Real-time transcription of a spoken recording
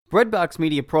Breadbox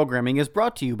Media programming is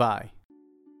brought to you by.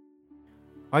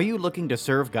 Are you looking to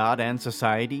serve God and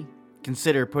society?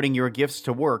 Consider putting your gifts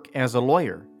to work as a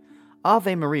lawyer.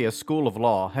 Ave Maria School of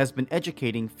Law has been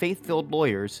educating faith-filled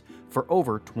lawyers for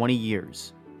over 20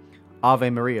 years. Ave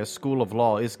Maria School of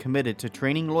Law is committed to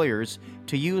training lawyers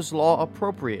to use law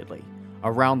appropriately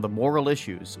around the moral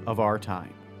issues of our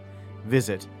time.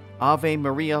 Visit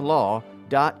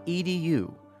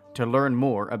avemarialaw.edu to learn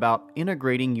more about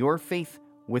integrating your faith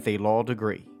with a law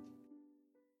degree.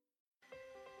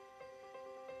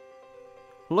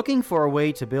 Looking for a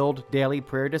way to build daily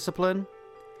prayer discipline?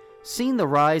 Seen the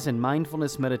rise in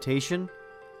mindfulness meditation,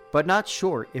 but not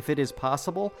sure if it is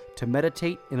possible to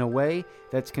meditate in a way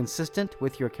that's consistent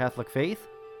with your Catholic faith?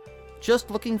 Just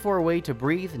looking for a way to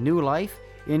breathe new life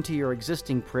into your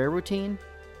existing prayer routine?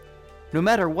 No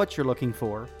matter what you're looking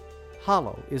for,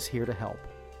 Hallow is here to help.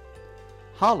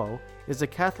 Hallow is a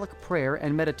Catholic prayer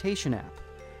and meditation app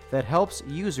that helps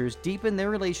users deepen their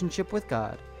relationship with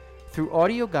God through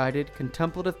audio-guided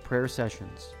contemplative prayer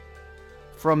sessions.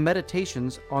 From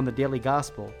meditations on the daily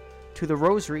gospel to the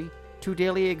rosary to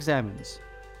daily examens,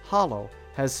 Hallow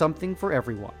has something for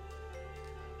everyone.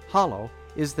 Hallow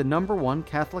is the #1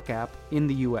 Catholic app in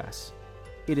the US.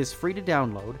 It is free to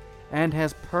download and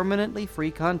has permanently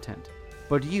free content,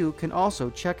 but you can also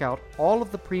check out all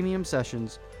of the premium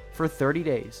sessions for 30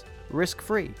 days,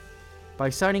 risk-free, by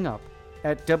signing up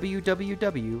at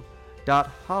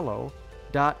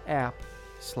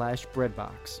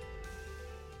www.hallow.app/breadbox.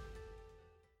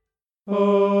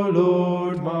 O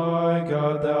Lord my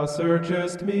God, thou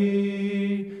searchest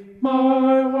me.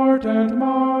 My heart and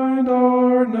mind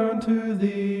are known to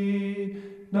thee.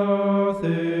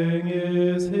 Nothing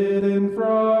is hidden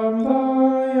from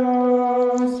thy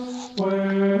eyes.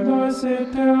 When I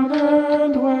sit down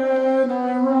and when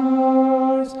I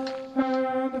rise,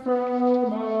 and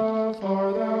from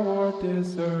afar thou art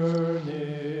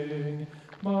discerning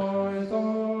my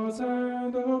thoughts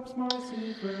and hopes, my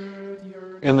secret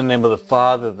yearning. In the name of the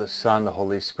Father, the Son, the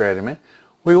Holy Spirit, amen.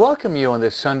 We welcome you on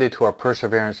this Sunday to our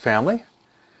Perseverance family.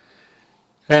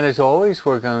 And as always,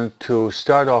 we're going to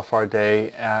start off our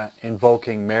day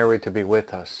invoking Mary to be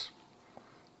with us,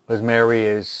 because Mary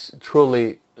is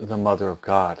truly the Mother of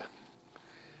God.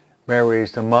 Mary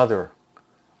is the Mother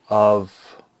of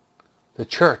the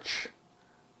Church,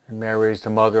 and Mary is the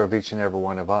Mother of each and every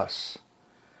one of us.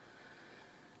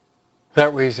 For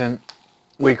that reason,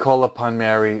 we call upon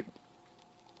Mary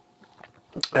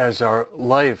as our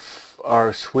life,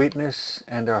 our sweetness,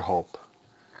 and our hope.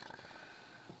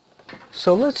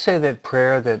 So let's say that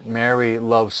prayer that Mary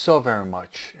loves so very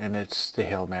much, and it's the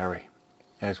Hail Mary.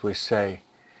 As we say,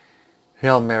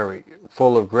 Hail Mary,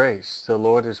 full of grace, the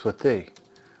Lord is with thee.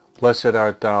 Blessed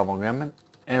art thou among women,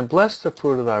 and blessed the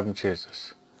fruit of thy womb,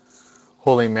 Jesus.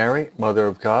 Holy Mary, Mother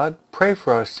of God, pray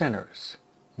for us sinners,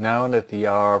 now and at the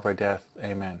hour of our death.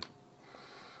 Amen.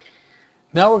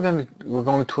 Now we're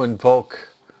going to invoke,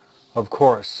 of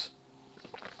course,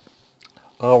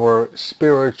 our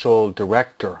spiritual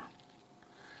director.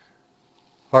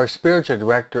 Our spiritual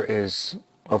director is,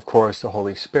 of course, the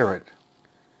Holy Spirit.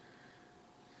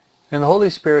 And the Holy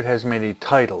Spirit has many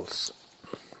titles,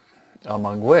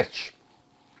 among which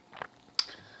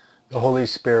the Holy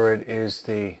Spirit is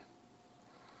the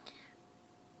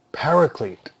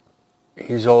Paraclete.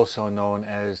 He's also known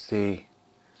as the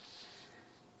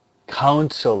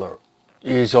Counselor.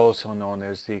 He's also known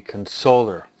as the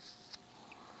Consoler.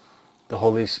 The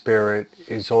Holy Spirit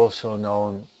is also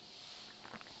known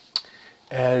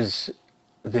as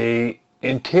the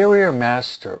Interior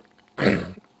Master.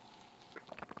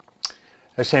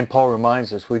 As St. Paul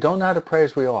reminds us, we don't know how to pray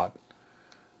as we ought,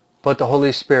 but the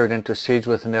Holy Spirit intercedes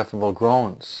with ineffable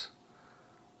groans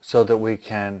so that we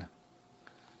can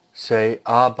say,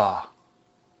 Abba,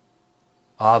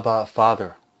 Abba,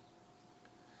 Father.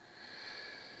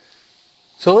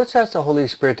 So let's ask the Holy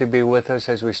Spirit to be with us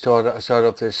as we start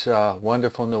off this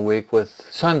wonderful new week with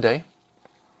Sunday,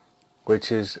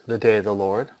 which is the day of the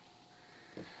Lord.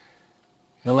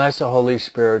 And ask the Holy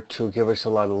Spirit to give us a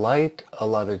lot of light, a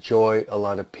lot of joy, a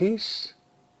lot of peace,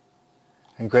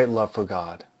 and great love for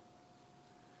God.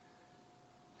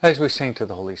 As we sing to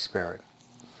the Holy Spirit.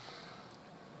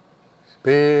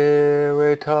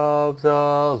 Spirit of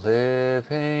the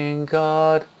living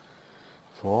God,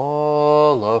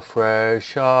 fall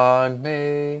afresh on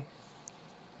me.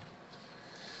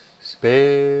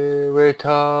 Spirit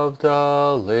of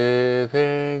the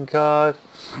living God,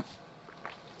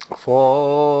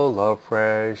 fall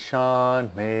afresh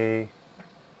on me.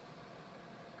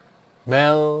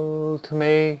 Melt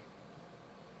me,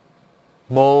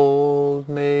 mold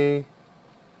me,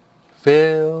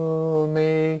 fill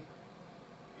me,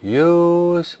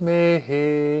 use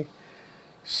me.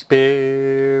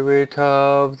 Spirit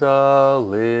of the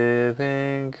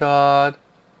living God,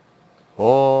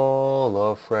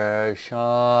 fall afresh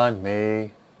on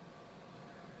me.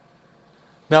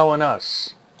 Now on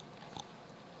us.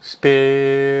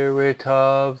 Spirit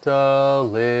of the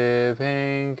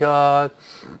living God,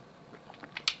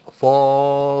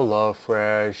 fall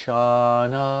afresh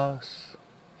on us.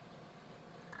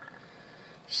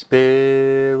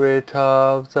 Spirit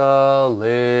of the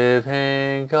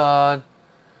living God,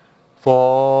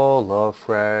 fall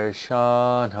afresh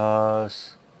on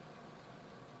us.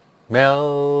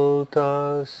 Melt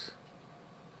us,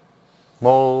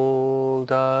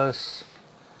 mold us,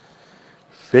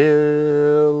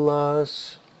 fill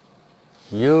us,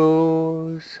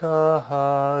 use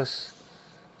us.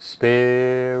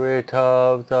 Spirit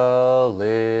of the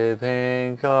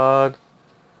living God,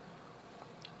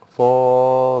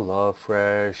 fall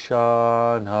afresh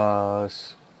on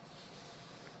us.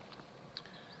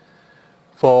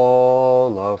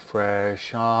 Fall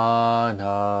afresh on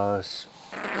us.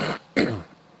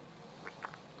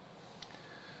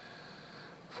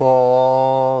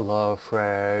 Fall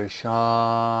afresh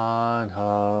on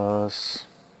us.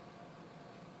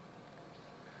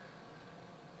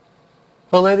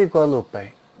 Our Lady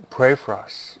Guadalupe, pray for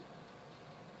us.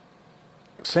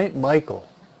 Saint Michael,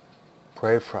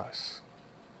 pray for us.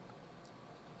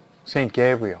 Saint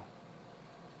Gabriel,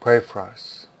 pray for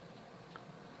us.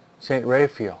 Saint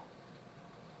Raphael,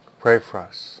 pray for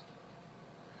us.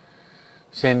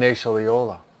 Saint Ignatius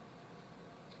Loyola,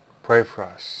 pray for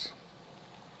us.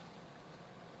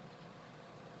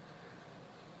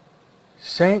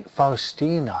 Saint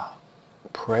Faustina,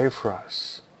 pray for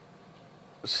us.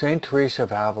 Saint Teresa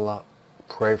of Avila,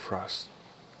 pray for us.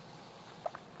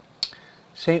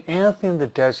 Saint Anthony in the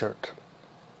Desert,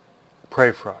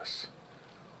 pray for us.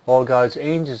 All God's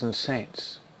angels and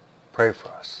saints, pray for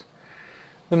us.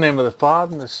 In the name of the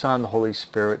Father, and the Son, and the Holy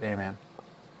Spirit, amen.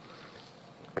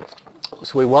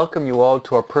 So we welcome you all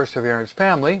to our Perseverance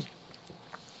family,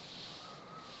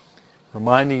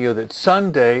 reminding you that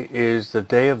Sunday is the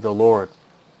day of the Lord.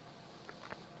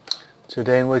 It's a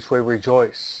day in which we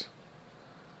rejoice.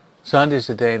 Sunday is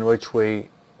the day in which we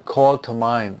call to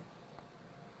mind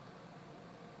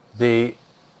the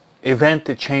event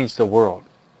that changed the world,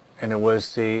 and it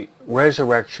was the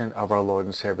resurrection of our Lord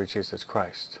and Savior Jesus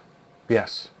Christ.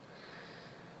 Yes,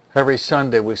 every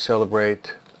Sunday we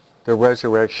celebrate the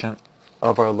resurrection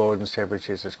of our Lord and Savior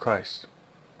Jesus Christ.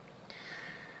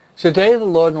 It's a day of the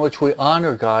Lord in which we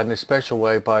honor God in a special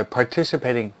way by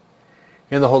participating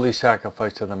in the holy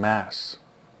sacrifice of the Mass.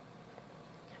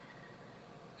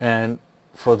 And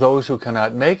for those who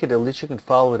cannot make it, at least you can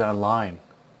follow it online.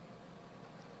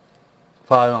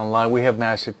 Follow it online. We have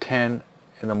Mass at 10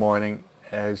 in the morning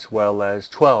as well as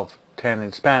 12. 10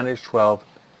 in Spanish, 12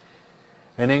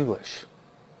 in English.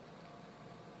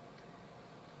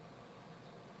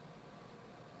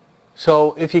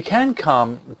 So if you can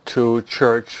come to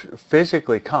church,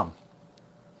 physically come.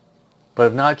 But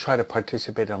if not, try to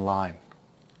participate online.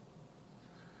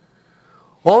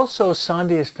 Also,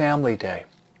 Sunday is Family Day.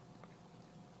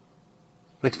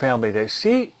 It's Family Day.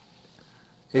 See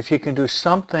if you can do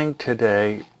something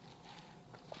today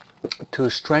to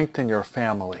strengthen your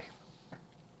family.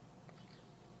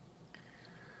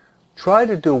 Try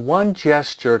to do one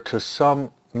gesture to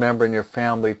some member in your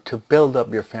family to build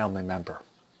up your family member.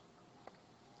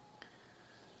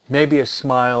 Maybe a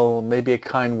smile, maybe a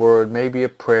kind word, maybe a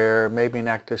prayer, maybe an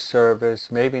act of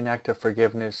service, maybe an act of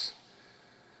forgiveness.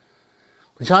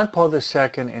 John Paul II,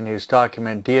 in his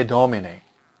document Dia Domini,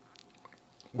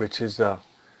 which is a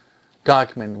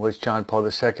document which John Paul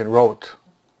II wrote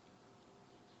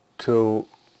to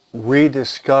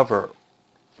rediscover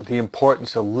the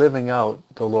importance of living out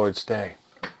the Lord's Day.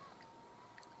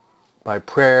 By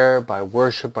prayer, by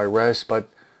worship, by rest, but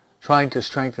trying to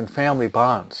strengthen family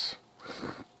bonds.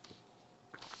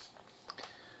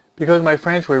 Because, my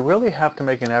friends, we really have to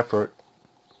make an effort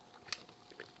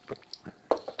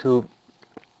to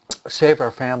save our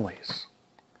families.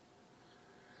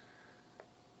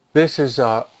 This is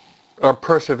our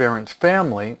Perseverance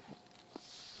family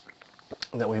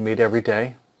that we meet every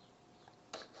day.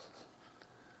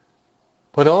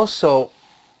 But also,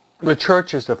 the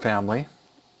church is the family.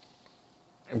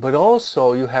 But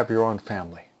also, you have your own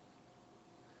family.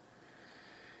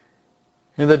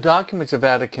 In the documents of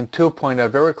Vatican II point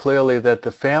out very clearly that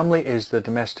the family is the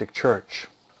domestic church.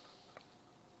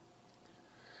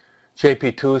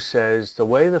 JP2 says, the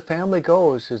way the family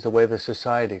goes is the way the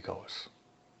society goes.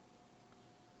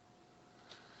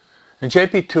 And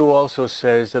JP2 also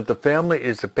says that the family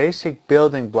is the basic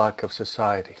building block of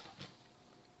society.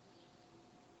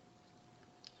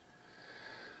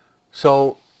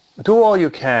 So do all you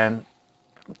can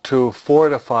to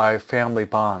fortify family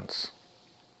bonds.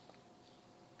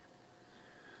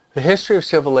 The history of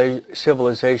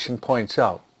civilization points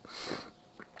out,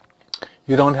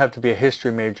 you don't have to be a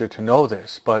history major to know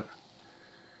this, but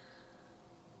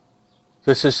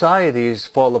the societies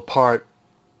fall apart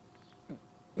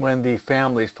when the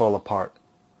families fall apart.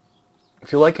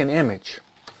 If you like an image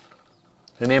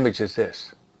is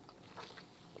this.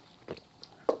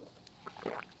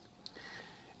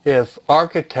 If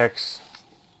architects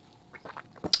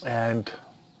and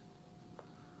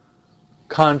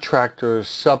contractors,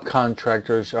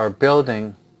 subcontractors are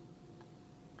building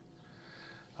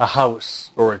a house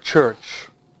or a church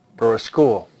or a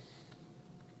school,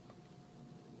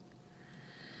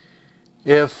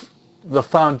 if the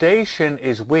foundation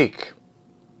is weak,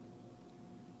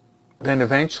 then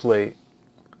eventually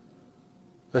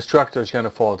the structure is going to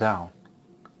fall down.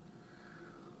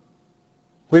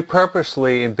 We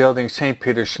purposely, in building St.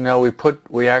 Peter Chanel,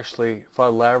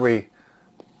 Father Larry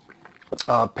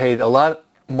paid a lot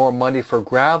more money for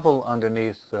gravel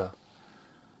underneath the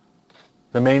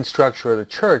main structure of the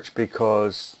church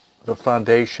because the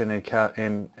foundation in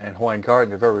Hawaiian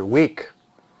Garden are very weak.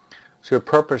 So we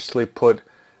purposely put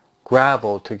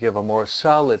gravel to give a more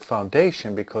solid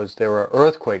foundation because there are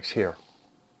earthquakes here.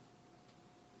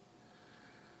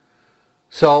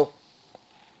 So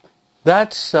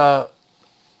that's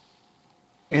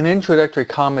an introductory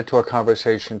comment to our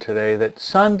conversation today, that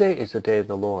Sunday is the day of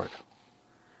the Lord.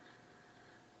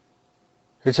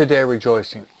 It's a day of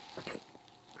rejoicing.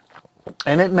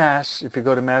 And at Mass, if you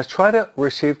go to Mass, try to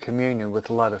receive communion with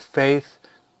a lot of faith,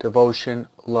 devotion,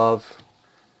 love,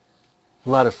 a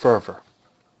lot of fervor.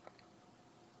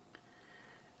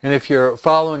 And if you're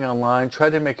following online, try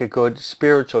to make a good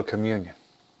spiritual communion.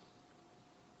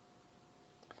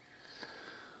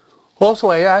 Also,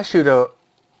 I asked you to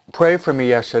pray for me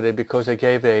yesterday because I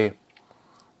gave an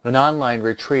online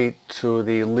retreat to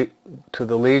the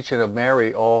Legion of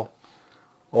Mary, all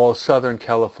Southern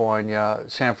California,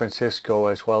 San Francisco,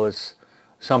 as well as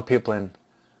some people in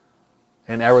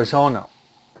Arizona.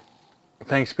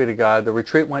 Thanks be to God, the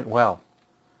retreat went well.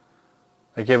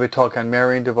 I gave a talk on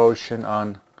Marian devotion,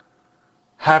 on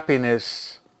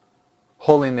happiness,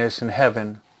 holiness, and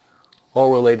heaven,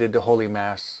 all related to Holy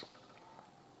Mass.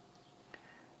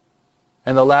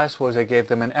 And the last was I gave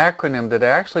them an acronym that I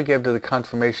actually gave to the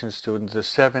confirmation students, the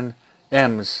 7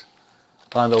 M's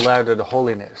on the ladder to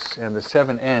holiness. And the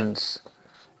 7 M's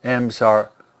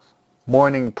are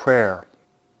morning prayer,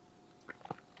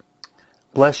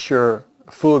 bless your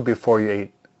food before you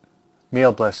eat,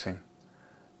 meal blessing,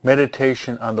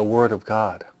 meditation on the Word of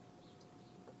God,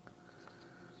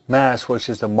 Mass, which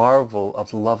is the marvel of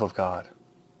the love of God,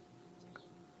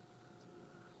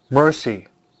 mercy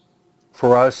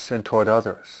for us and toward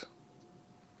others.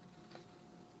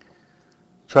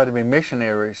 Try to be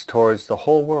missionaries towards the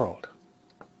whole world.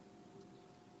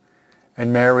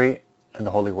 And Mary and the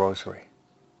Holy Rosary.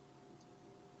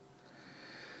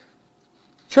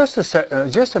 Just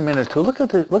a minute to look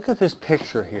at this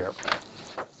picture here.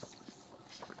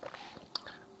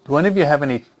 Do any of you have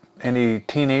any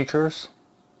teenagers?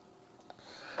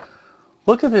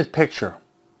 Look at this picture.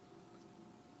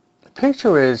 The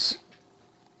picture is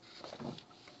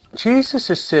Jesus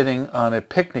is sitting on a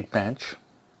picnic bench.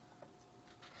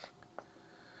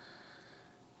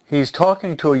 He's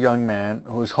talking to a young man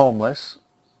who's homeless.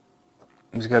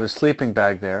 He's got a sleeping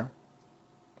bag there.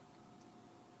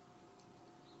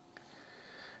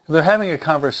 They're having a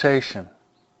conversation.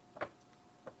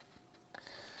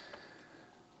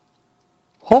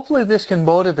 Hopefully this can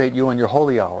motivate you in your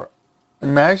holy hour.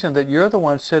 Imagine that you're the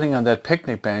one sitting on that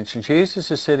picnic bench and Jesus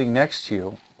is sitting next to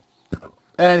you.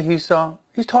 And he's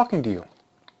talking to you.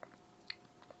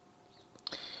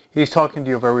 He's talking to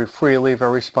you very freely,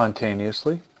 very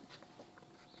spontaneously.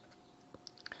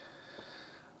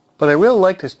 But I really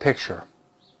like this picture.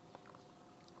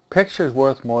 Picture is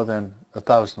worth more than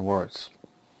 1,000 words.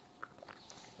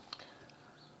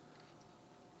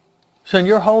 So in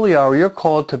your holy hour, you're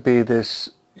called to be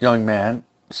this young man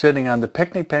sitting on the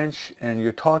picnic bench and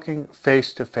you're talking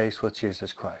face to face with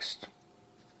Jesus Christ.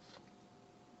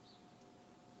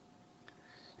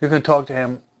 You can talk to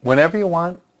him whenever you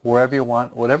want, wherever you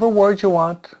want, whatever words you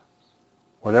want,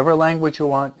 whatever language you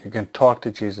want, you can talk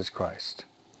to Jesus Christ.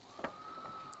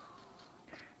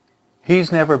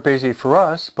 He's never busy for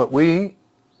us, but we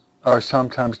are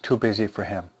sometimes too busy for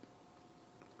him.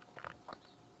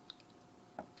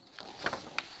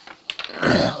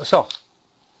 So,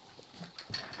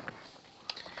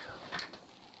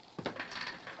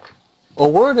 a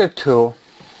word or two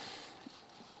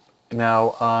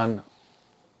now on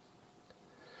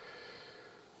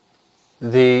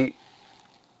the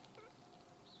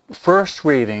first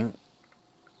reading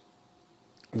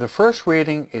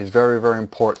is very, very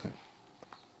important.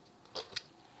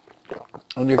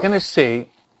 And you're going to see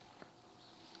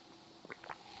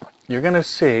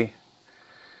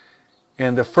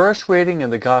in the first reading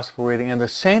and the gospel reading, and the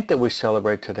saint that we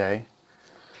celebrate today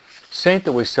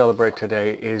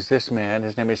is this man.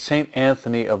 His name is Saint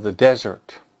Anthony of the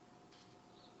Desert.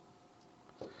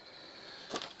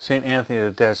 Saint Anthony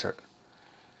of the Desert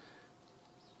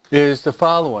is the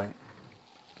following.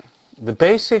 The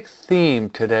basic theme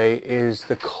today is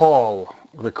the call.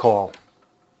 The call.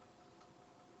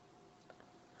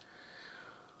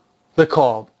 The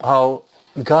call. How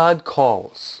God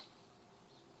calls.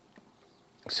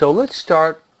 So let's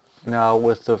start now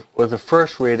with the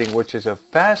first reading, which is a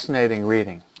fascinating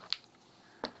reading.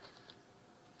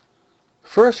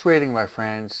 First reading, my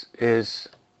friends, is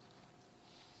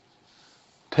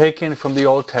taken from the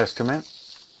Old Testament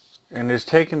and is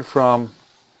taken from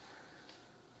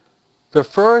the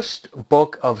first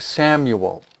book of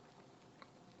Samuel.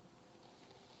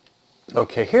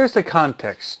 Okay, here's the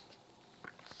context.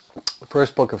 The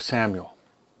first book of Samuel.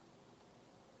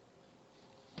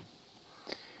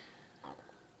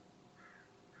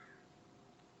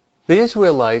 The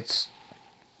Israelites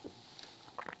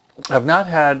have not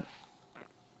had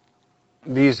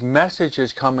these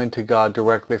messages coming to God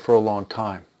directly for a long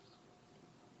time.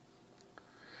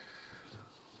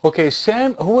 Okay,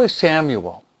 who is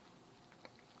Samuel?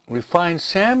 We find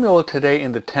Samuel today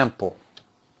in the temple.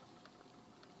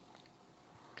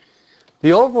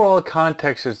 The overall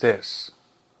context is this.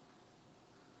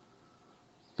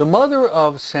 The mother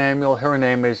of Samuel, her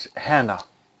name is Hannah.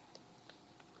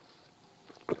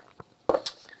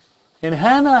 And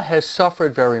Hannah has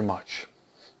suffered very much.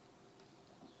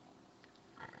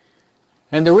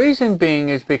 And the reason being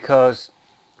is because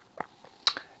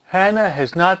Hannah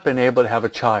has not been able to have a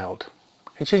child.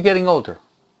 And she's getting older.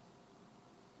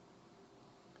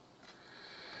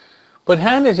 But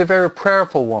Hannah is a very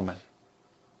prayerful woman.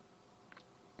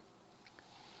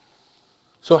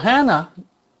 So Hannah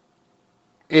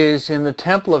is in the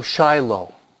temple of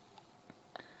Shiloh.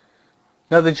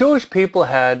 Now the Jewish people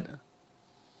had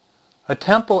a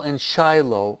temple in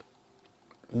Shiloh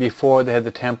before they had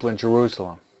the temple in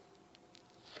Jerusalem.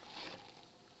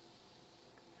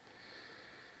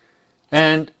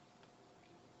 And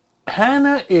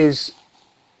Hannah is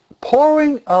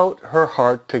pouring out her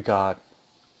heart to God.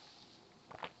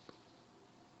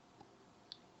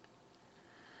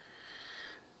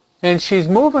 And she's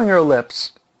moving her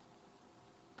lips.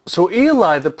 So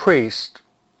Eli the priest,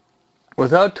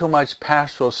 without too much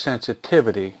pastoral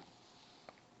sensitivity,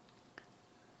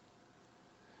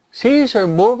 sees her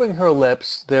moving her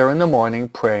lips there in the morning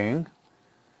praying,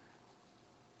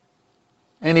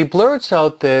 and he blurts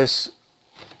out this,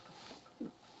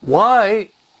 "Why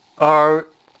are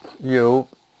you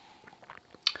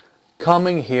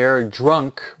coming here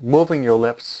drunk, moving your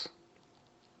lips?"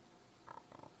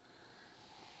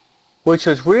 Which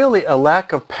is really a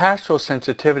lack of pastoral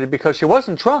sensitivity, because she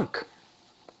wasn't drunk.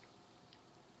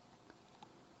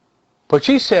 But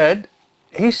he said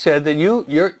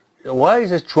that why is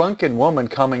this drunken woman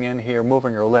coming in here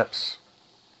moving her lips?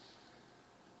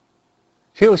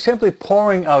 She was simply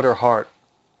pouring out her heart.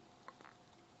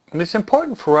 And it's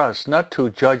important for us not to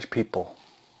judge people.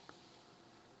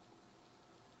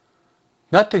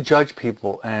 Not to judge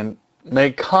people and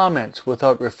make comments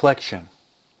without reflection.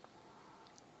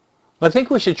 I think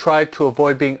we should try to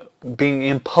avoid being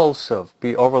impulsive,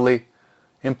 be overly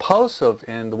impulsive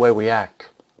in the way we act.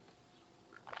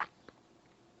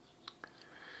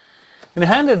 And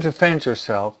Hannah defends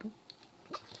herself,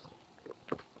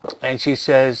 and she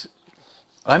says,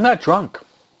 "I'm not drunk.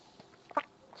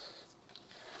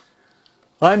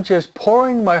 I'm just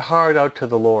pouring my heart out to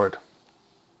the Lord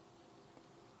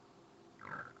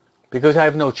because I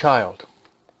have no child."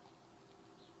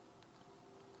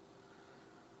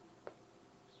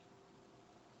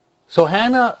 So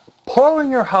Hannah,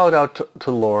 pouring her heart out to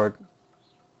the Lord, in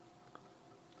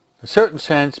a certain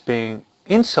sense being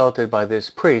insulted by this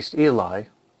priest, Eli,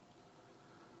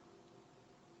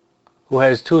 who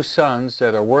has two sons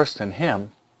that are worse than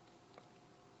him,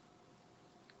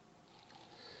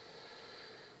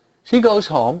 she goes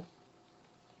home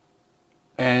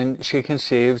and she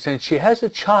conceives and she has a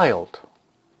child.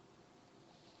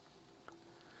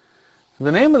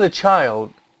 The name of the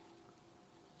child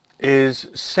is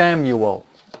Samuel.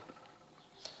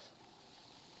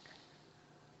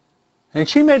 And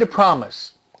she made a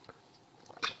promise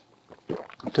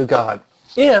to God.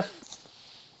 If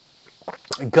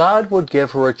God would give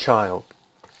her a child,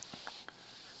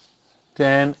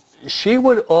 then she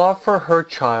would offer her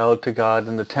child to God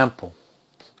in the temple.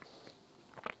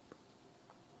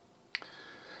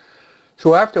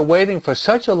 So after waiting for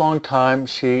such a long time,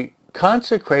 she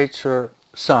consecrates her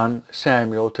son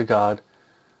Samuel to God,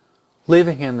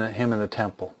 leaving him in the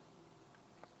temple.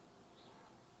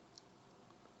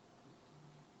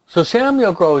 So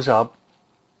Samuel grows up,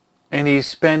 and he's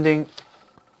spending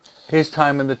his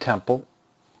time in the temple,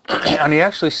 and he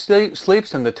actually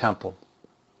sleeps in the temple.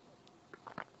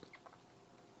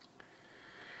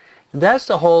 And that's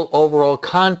the whole overall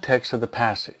context of the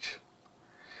passage.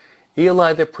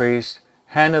 Eli the priest,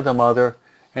 Hannah the mother,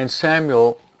 and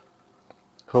Samuel,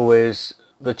 who is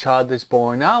the child that's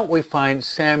born. Now we find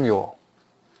Samuel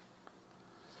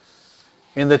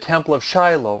in the temple of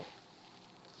Shiloh,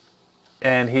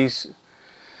 and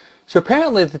so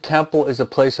apparently the temple is a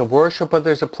place of worship, but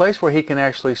there's a place where he can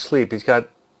actually sleep. He's got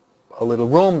a little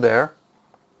room there.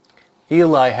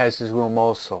 Eli has his room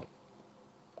also.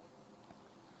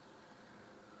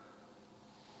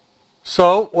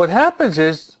 So what happens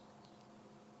is,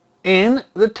 in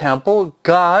the temple,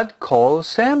 God calls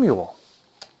Samuel.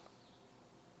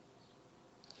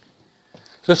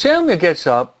 So Samuel gets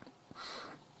up,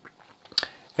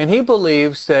 and he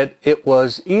believes that it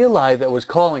was Eli that was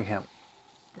calling him.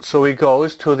 So he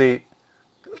goes to the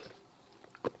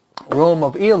room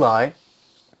of Eli,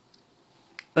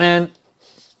 and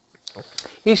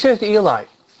he says to Eli,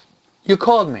 "You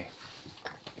called me.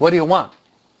 What do you want?"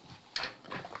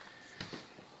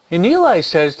 And Eli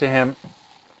says to him,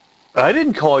 "I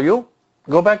didn't call you.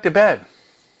 Go back to bed."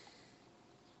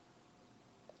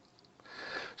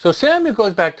 So Samuel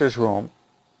goes back to his room,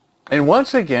 and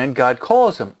once again God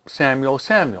calls him, "Samuel,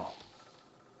 Samuel."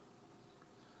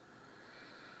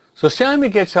 So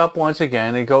Samuel gets up once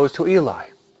again and goes to Eli.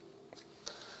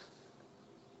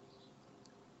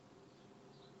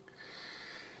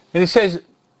 And he says,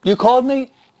 "You called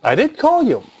me? I didn't call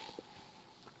you."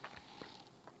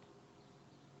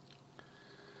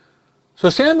 So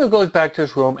Samuel goes back to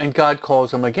his room, and God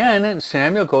calls him again, and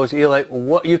Samuel goes to Eli,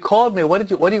 "What, you called me, what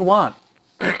do you want?"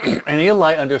 And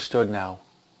Eli understood now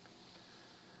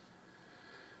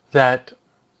that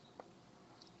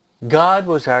God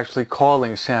was actually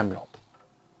calling Samuel.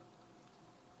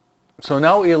 So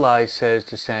now Eli says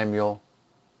to Samuel,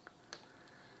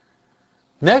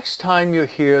 "Next time you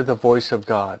hear the voice of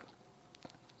God,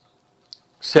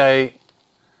 say,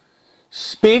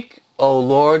 'Speak, O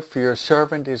Lord, for your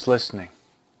servant is listening.'"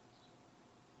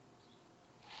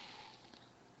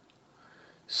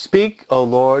 "Speak, O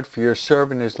Lord, for your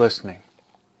servant is listening."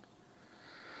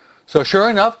 So sure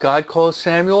enough, God calls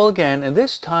Samuel again, and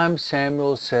this time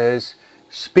Samuel says,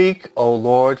 "Speak, O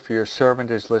Lord, for your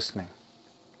servant is listening."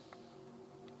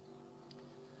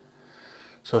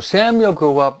 So Samuel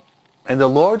grew up, and the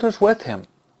Lord was with him.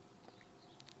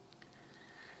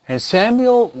 And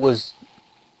Samuel was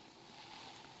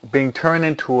being turned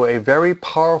into a very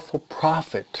powerful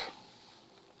prophet,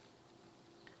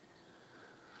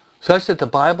 such that the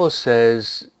Bible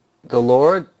says the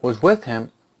Lord was with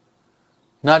him,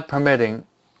 not permitting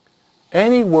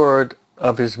any word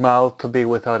of his mouth to be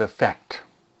without effect.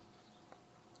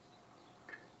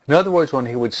 In other words, when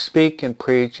he would speak and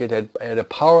preach, it had a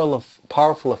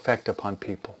powerful effect upon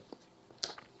people.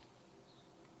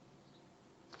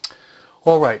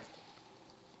 All right.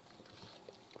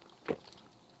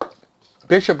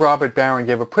 Bishop Robert Barron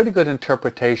gave a pretty good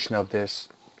interpretation of this.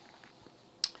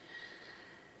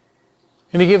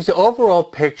 And he gives the overall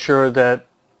picture that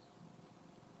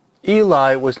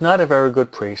Eli was not a very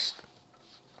good priest.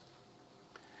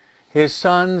 His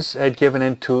sons had given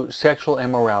into sexual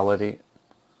immorality.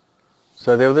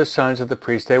 So they were the sons of the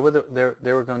priest. They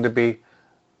were going to be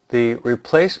the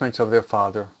replacements of their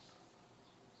father.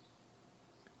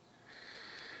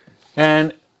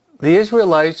 And the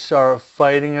Israelites are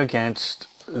fighting against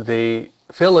the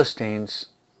Philistines.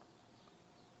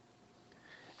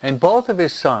 And both of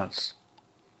his sons,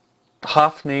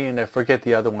 Hophni and I forget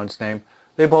the other one's name,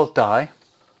 they both die.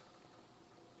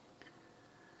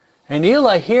 And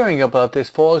Eli, hearing about this,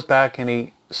 falls back and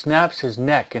he snaps his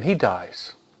neck and he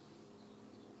dies.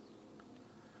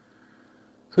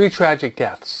 3 tragic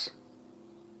deaths.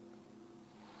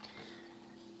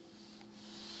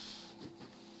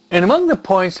 And among the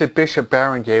points that Bishop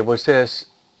Barron gave was this,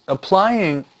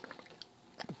 applying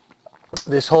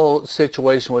this whole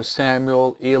situation with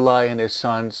Samuel, Eli, and his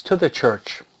sons to the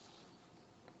church.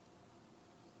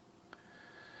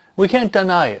 We can't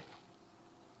deny it,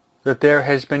 that there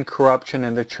has been corruption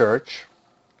in the church.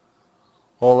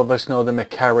 All of us know the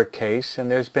McCarrick case, and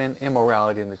there's been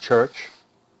immorality in the church.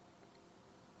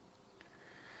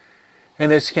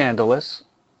 And it's scandalous.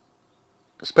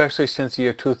 especially since the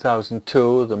year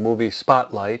 2002, the movie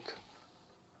Spotlight.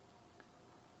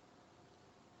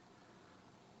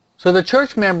 So the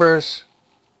church members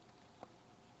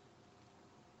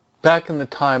back in the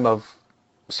time of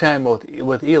Samuel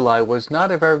with Eli was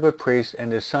not a very good priest,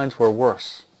 and his sons were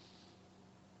worse.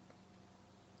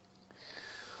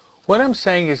 What I'm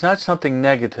saying is not something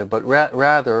negative, but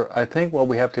rather I think what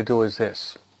we have to do is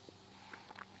this.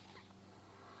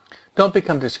 Don't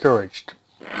become discouraged.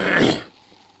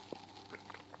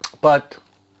 But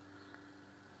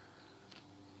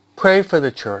pray for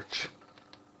the church.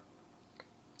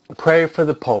 Pray for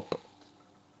the Pope.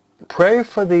 Pray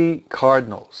for the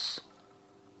cardinals.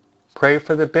 Pray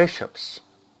for the bishops.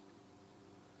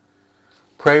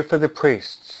 Pray for the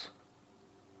priests.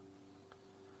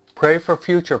 Pray for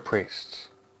future priests.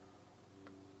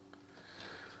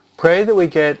 Pray that we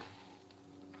get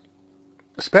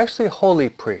especially holy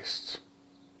priests.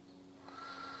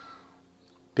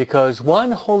 Because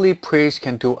one holy priest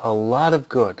can do a lot of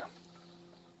good.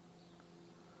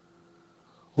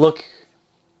 Look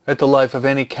at the life of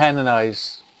any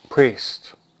canonized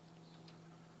priest.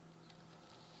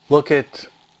 Look at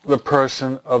the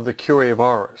person of the Curé of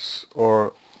Ars,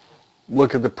 or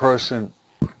look at the person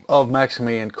of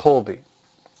Maximilian Kolbe,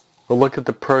 or look at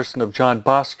the person of John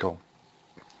Bosco.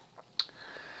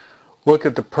 Look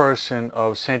at the person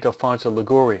of Saint Alfonso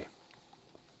Liguori.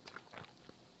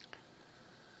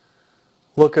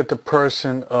 Look at the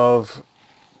person of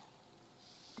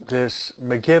this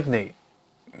McGivney,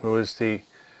 who was the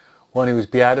one who was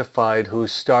beatified, who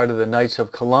started the Knights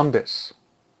of Columbus.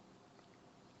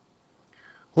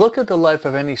 Look at the life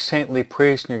of any saintly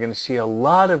priest, and you're going to see a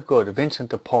lot of good.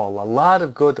 Vincent de Paul, a lot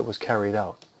of good that was carried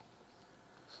out.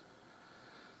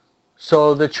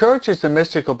 So the church is the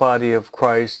mystical body of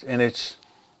Christ, and it's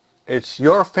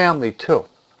your family too.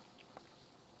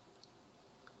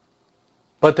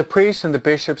 But the priests and the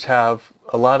bishops have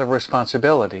a lot of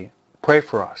responsibility. Pray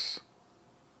for us,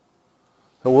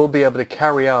 that we'll be able to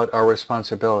carry out our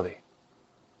responsibility.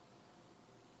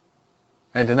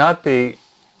 And to not be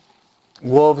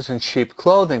wolves in sheep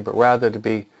clothing, but rather to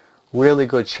be really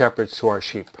good shepherds to our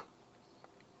sheep.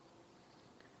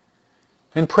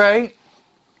 And pray.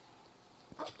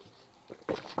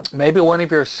 Maybe one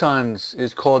of your sons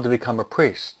is called to become a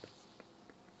priest.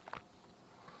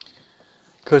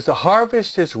 Because the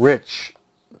harvest is rich.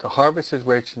 The harvest is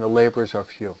rich and the laborers are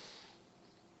few.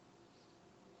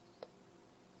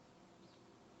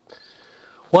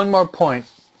 One more point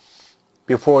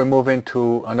before we move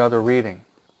into another reading.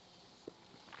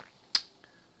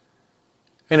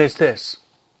 And it's this.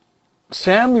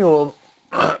 Samuel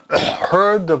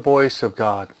heard the voice of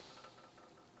God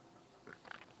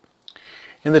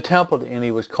in the temple, and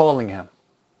he was calling him.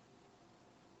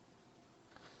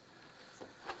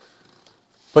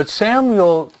 But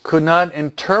Samuel could not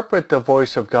interpret the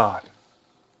voice of God.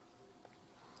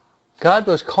 God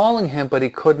was calling him, but he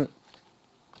couldn't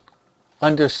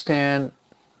understand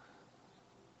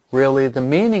really the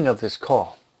meaning of this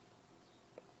call.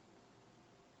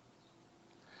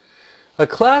 A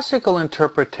classical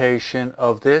interpretation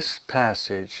of this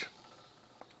passage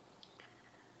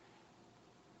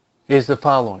is the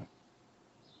following.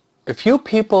 If you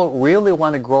people really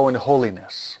want to grow in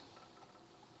holiness,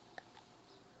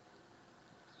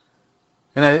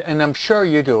 and I'm sure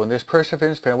you do, in this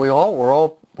Perseverance family, we're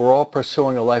all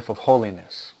pursuing a life of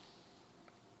holiness.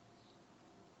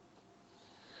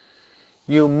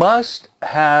 You must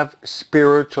have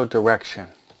spiritual direction.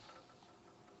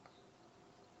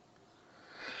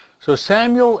 So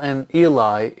Samuel and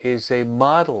Eli is a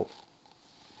model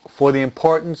for the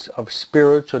importance of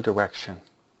spiritual direction.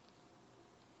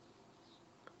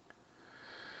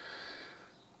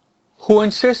 Who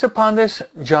insists upon this?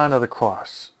 John of the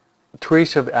Cross,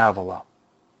 Teresa of Avila,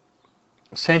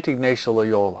 Saint Ignatius of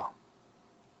Loyola.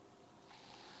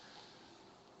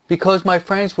 Because, my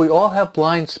friends, we all have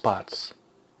blind spots.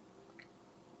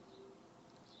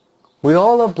 We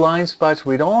all have blind spots.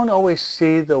 We don't always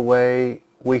see the way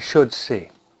we should see.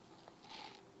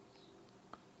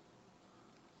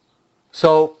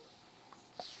 So,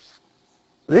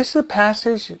 this is a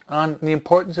passage on the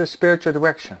importance of spiritual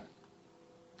direction.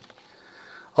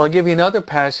 I'll give you another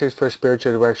passage for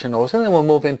spiritual direction also, and then we'll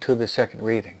move into the second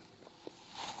reading.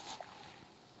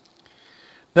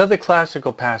 Another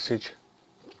classical passage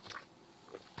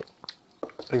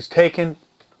is taken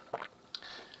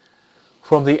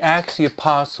from the Acts of the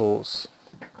Apostles,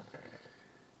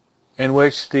 in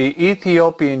which the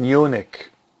Ethiopian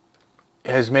eunuch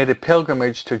has made a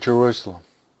pilgrimage to Jerusalem.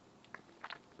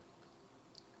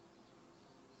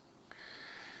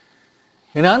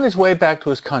 And on his way back to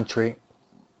his country,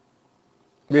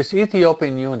 this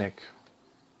Ethiopian eunuch,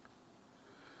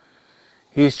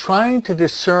 he's trying to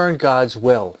discern God's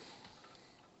will.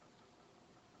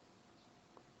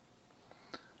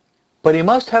 But he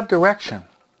must have direction.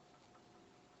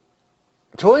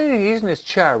 So he's in his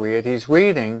chariot, he's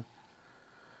reading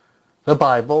the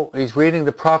Bible, he's reading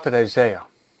the prophet Isaiah.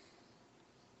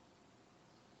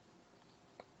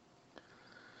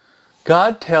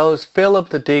 God tells Philip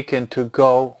the deacon to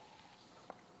go,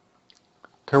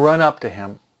 to run up to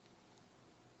him,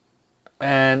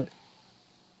 and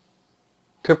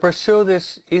to pursue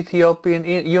this Ethiopian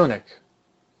eunuch.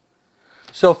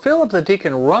 So Philip the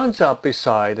deacon runs up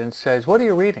beside and says, "What are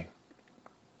you reading?"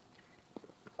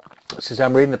 He says,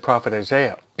 "I'm reading the prophet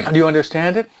Isaiah." "Do you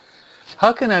understand it?"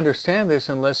 "How can I understand this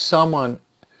unless someone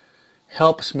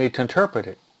helps me to interpret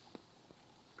it?"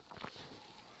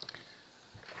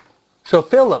 So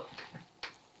Philip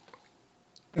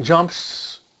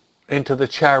jumps into the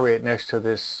chariot next to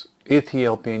this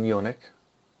Ethiopian eunuch,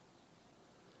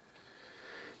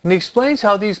 and he explains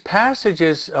how these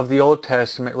passages of the Old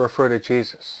Testament refer to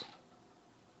Jesus.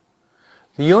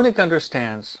 The eunuch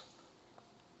understands,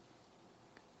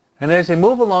 and as they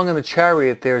move along in the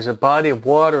chariot, there's a body of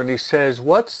water, and he says,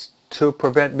 "What's to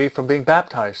prevent me from being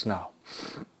baptized now?"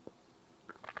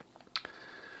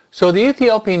 So the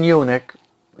Ethiopian eunuch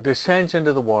descends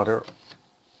into the water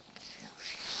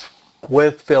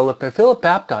with Philip, and Philip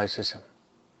baptizes him.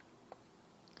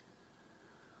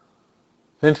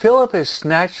 Then Philip is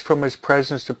snatched from his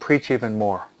presence to preach even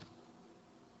more.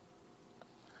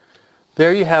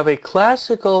 There you have a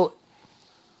classical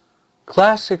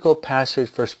passage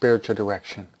for spiritual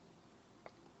direction.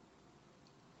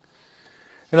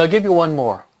 And I'll give you one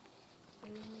more.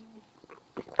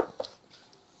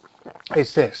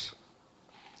 It's this.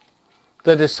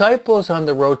 The disciples on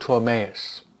the road to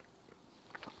Emmaus,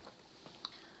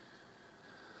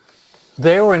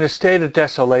 they were in a state of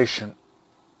desolation.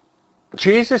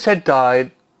 Jesus had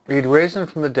died, he'd risen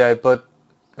from the dead,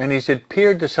 and he's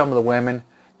appeared to some of the women.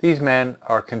 These men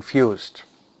are confused.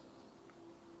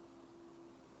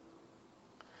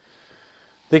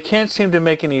 They can't seem to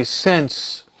make any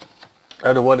sense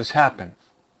out of what has happened.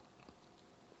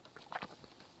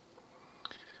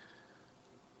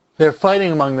 They're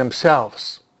fighting among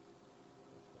themselves.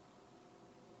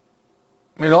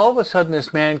 And all of a sudden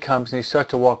this man comes and he starts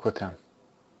to walk with them.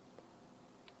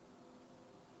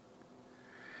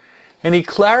 And he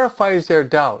clarifies their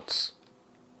doubts.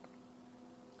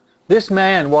 This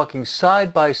man walking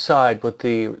side by side with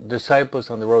the disciples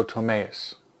on the road to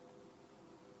Emmaus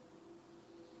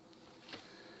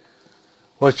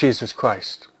was Jesus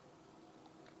Christ.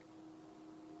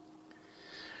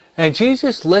 And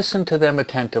Jesus listened to them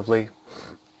attentively.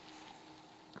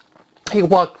 He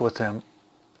walked with them.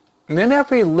 And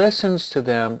whenever he listens to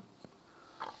them,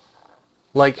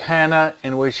 like Hannah,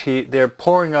 in which they're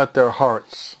pouring out their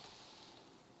hearts,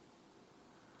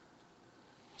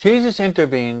 Jesus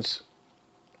intervenes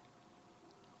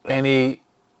and he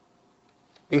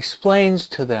explains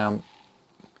to them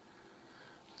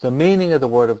the meaning of the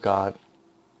Word of God,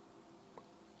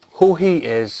 who he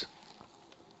is,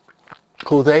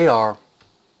 who they are,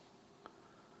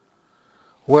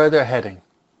 where they're heading.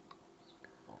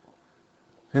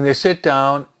 And they sit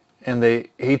down and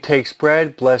he takes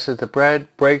bread, blesses the bread,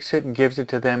 breaks it and gives it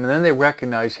to them, and then they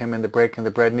recognize him in the breaking of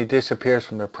the bread and he disappears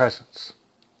from their presence.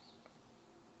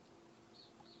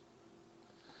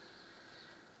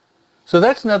 So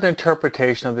that's another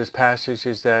interpretation of this passage,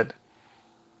 is that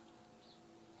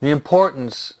the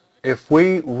importance, if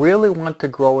we really want to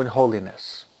grow in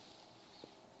holiness,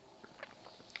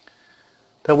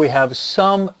 that we have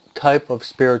some type of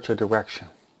spiritual direction.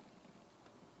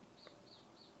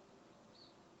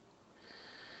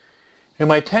 In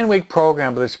my 10-week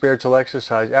program of the spiritual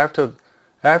exercise,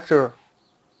 after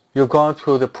you've gone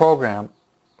through the program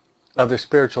of the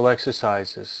spiritual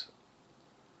exercises,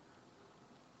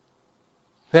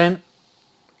 then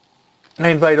I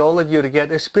invite all of you to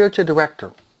get a spiritual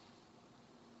director.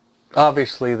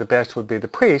 Obviously, the best would be the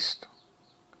priest.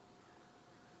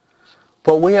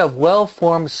 But we have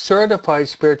well-formed, certified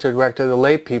spiritual director, the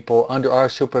lay people, under our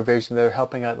supervision that are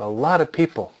helping out a lot of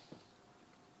people.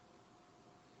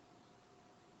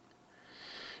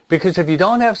 Because if you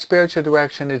don't have spiritual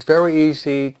direction, it's very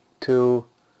easy to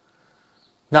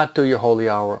not do your holy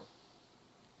hour,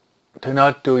 to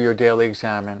not do your daily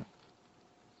examen,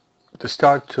 to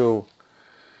start to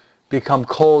become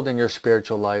cold in your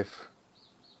spiritual life,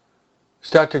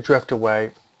 start to drift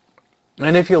away,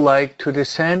 and if you like, to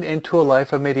descend into a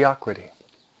life of mediocrity.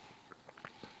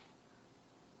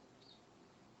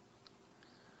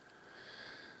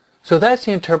 So that's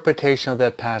the interpretation of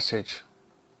that passage.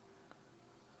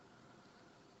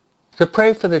 to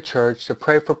pray for the church, to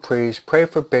pray for priests, pray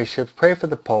for bishops, pray for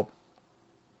the Pope,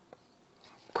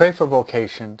 pray for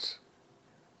vocations,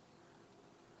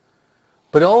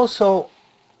 but also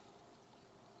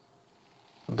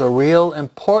the real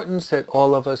importance that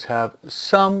all of us have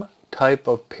some type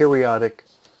of periodic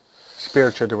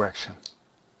spiritual direction.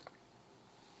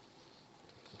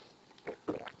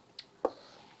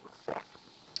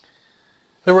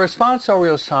 The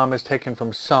responsorial psalm is taken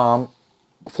from Psalm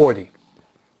 40.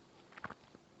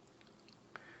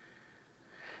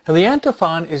 And the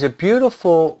antiphon is a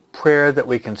beautiful prayer that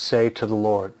we can say to the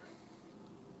Lord.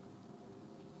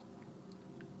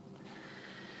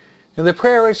 And the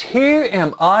prayer is, "Here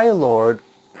am I, Lord,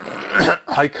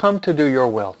 I come to do your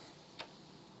will."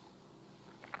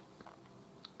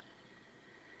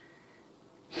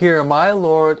 Here am I,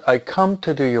 Lord, I come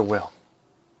to do your will.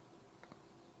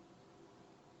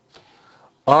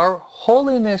 Our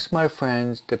holiness, my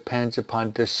friends, depends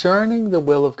upon discerning the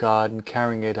will of God and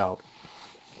carrying it out.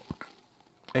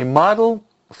 A model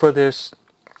for this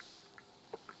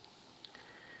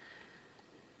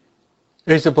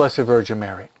is the Blessed Virgin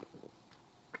Mary.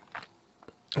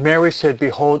 Mary said,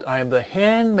 "Behold, I am the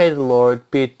handmaid of the Lord,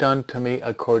 be it done to me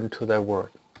according to thy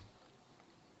word."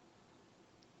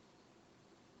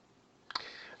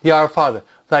 The Our Father,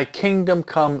 thy kingdom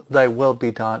come, thy will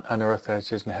be done on earth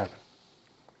as it is in heaven.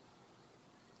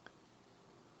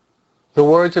 The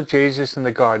words of Jesus in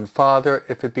the garden, "Father,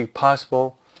 if it be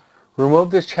possible, remove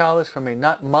this chalice from me,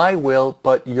 not my will,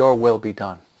 but your will be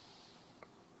done."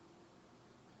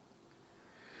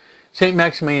 St.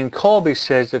 Maximilian Kolbe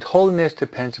says that holiness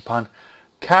depends upon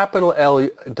capital L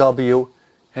W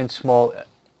and small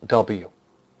w.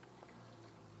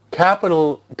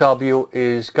 Capital W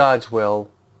is God's will,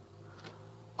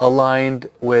 aligned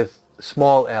with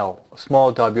small l,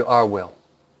 small w, our will.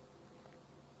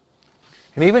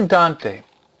 And even Dante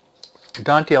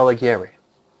Alighieri,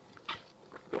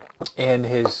 in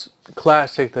his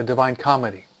classic, The Divine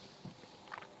Comedy,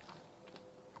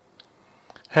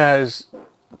 has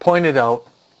pointed out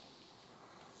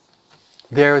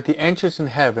there at the entrance in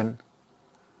heaven,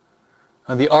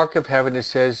 on the Ark of Heaven, it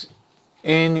says,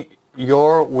 "In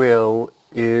your will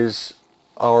is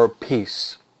our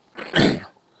peace."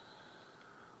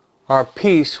 Our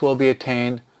peace will be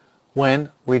attained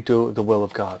when we do the will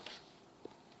of God.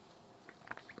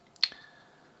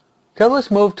 Okay, let's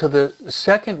move to the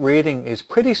second reading. Is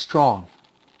pretty strong.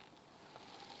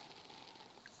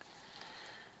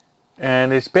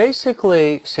 And it's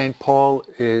basically St. Paul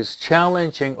is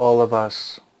challenging all of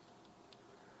us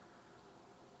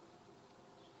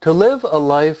to live a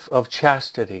life of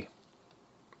chastity,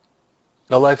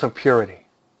 a life of purity.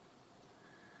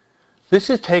 This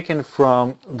is taken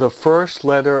from the first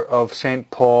letter of St.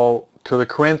 Paul to the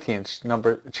Corinthians,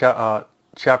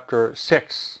 chapter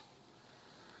 6,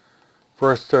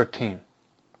 verse 13.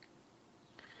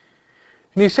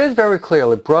 And he says very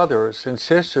clearly, "Brothers and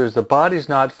sisters, the body is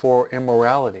not for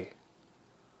immorality,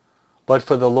 but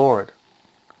for the Lord.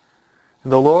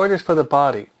 And the Lord is for the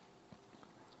body.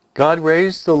 God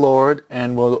raised the Lord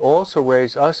and will also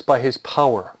raise us by his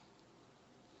power.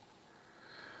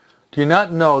 Do you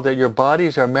not know that your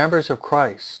bodies are members of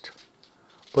Christ?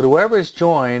 But whoever is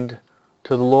joined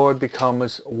to the Lord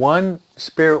becomes one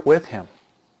spirit with him.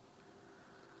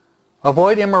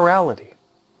 Avoid immorality.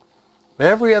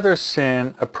 Every other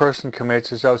sin a person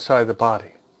commits is outside the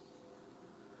body.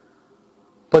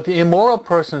 But the immoral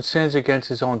person sins against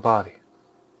his own body.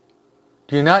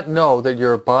 Do you not know that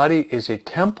your body is a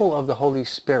temple of the Holy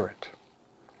Spirit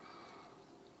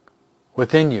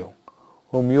within you,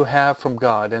 whom you have from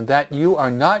God, and that you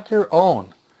are not your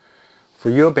own, for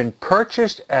you have been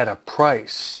purchased at a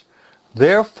price.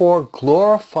 Therefore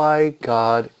glorify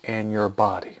God in your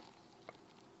body."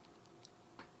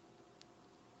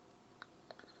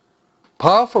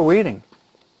 Powerful reading.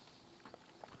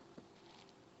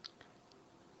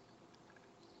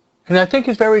 And I think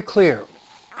it's very clear.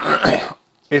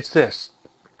 It's this.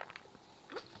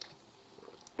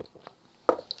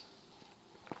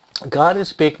 God is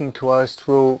speaking to us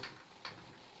through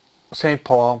St.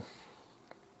 Paul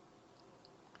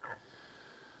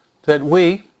that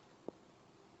we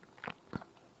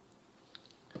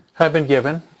have been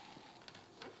given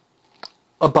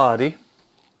a body.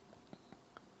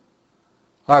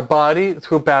 Our body,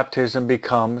 through baptism,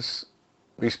 becomes,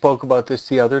 we spoke about this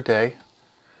the other day,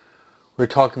 we're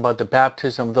talking about the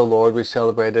baptism of the Lord we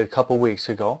celebrated a couple weeks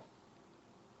ago,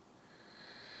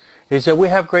 is that we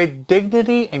have great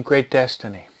dignity and great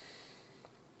destiny.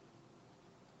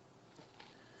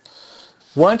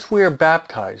 Once we are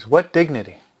baptized, what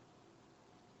dignity?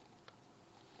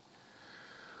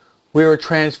 We are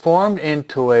transformed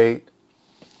into a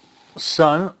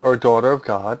son or daughter of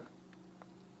God,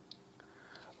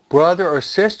 brother or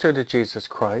sister to Jesus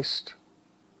Christ,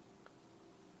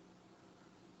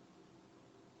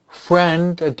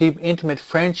 friend, a deep, intimate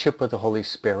friendship with the Holy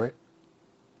Spirit,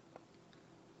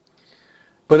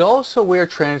 but also we are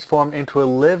transformed into a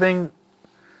living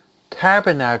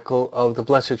tabernacle of the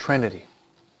Blessed Trinity.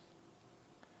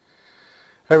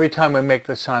 Every time we make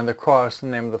the sign of the cross in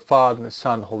the name of the Father, and the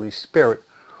Son, and the Holy Spirit,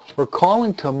 we're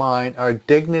calling to mind our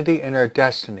dignity and our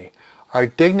destiny. Our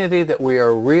dignity that we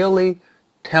are really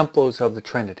temples of the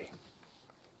Trinity.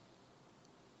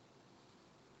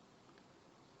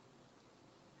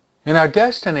 And our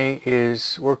destiny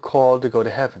is we're called to go to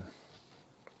heaven.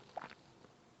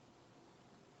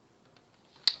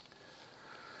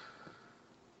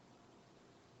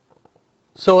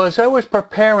 So as I was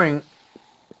preparing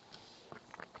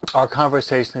our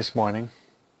conversation this morning,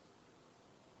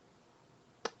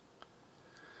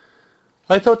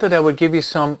 I thought that I would give you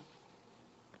some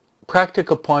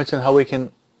practical points on how we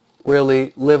can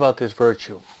really live out this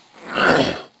virtue.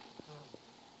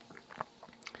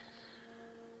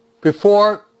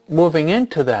 Before moving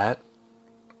into that,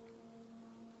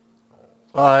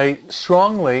 I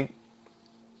strongly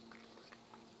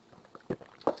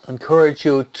encourage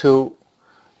you to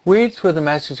read through the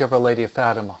message of Our Lady of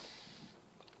Fatima.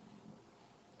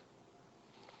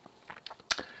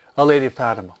 Our Lady of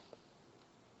Fatima.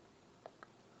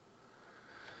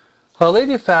 Our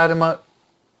Lady of Fatima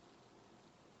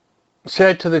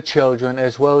said to the children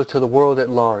as well as to the world at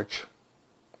large,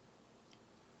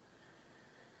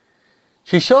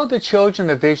 she showed the children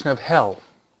a vision of hell.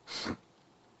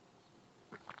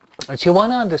 And she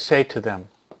went on to say to them,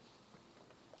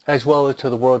 as well as to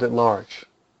the world at large,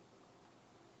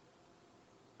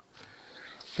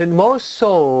 that most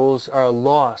souls are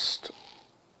lost.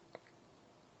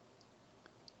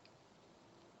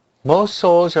 Most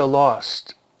souls are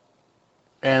lost,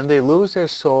 and they lose their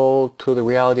soul to the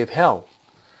reality of hell.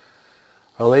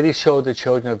 Our Lady showed the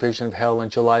children a vision of hell on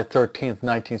July 13th,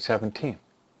 1917.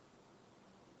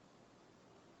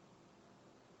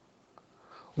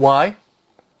 Why?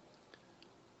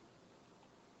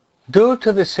 Due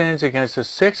to the sins against the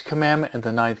 6th commandment and the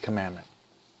 9th commandment.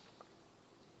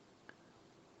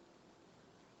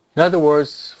 In other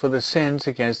words, for the sins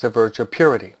against the virtue of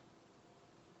purity.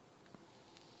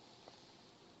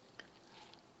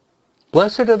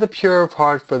 Blessed are the pure of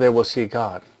heart, for they will see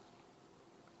God.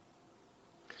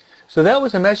 So that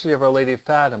was the message of Our Lady of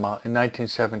Fatima in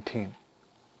 1917.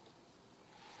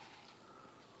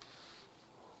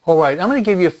 All right, I'm going to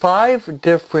give you 5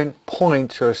 different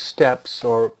points or steps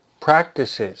or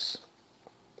practices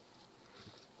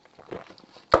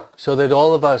so that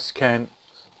all of us can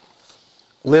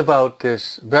live out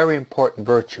this very important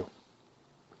virtue.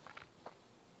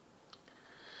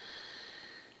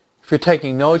 If you're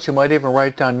taking notes, you might even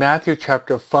write down Matthew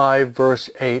chapter 5, verse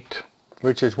 8,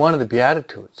 which is one of the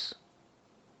Beatitudes,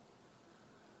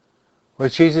 where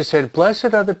Jesus said,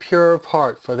 "Blessed are the pure of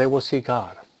heart, for they will see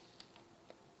God."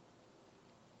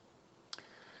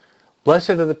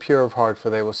 Blessed are the pure of heart, for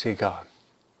they will see God.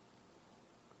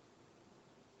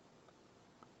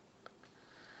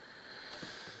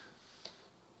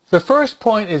 The first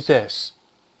point is this.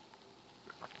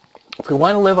 If we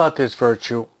want to live out this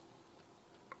virtue,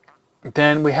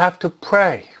 then we have to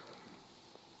pray.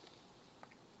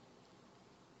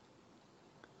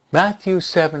 Matthew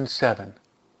 7:7.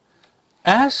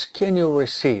 Ask and you'll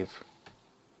receive.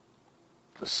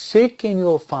 Seek and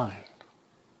you'll find.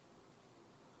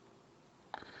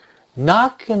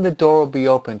 Knock and the door will be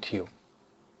open to you.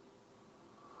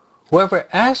 Whoever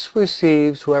asks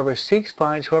receives, whoever seeks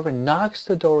finds, whoever knocks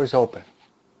the door is open.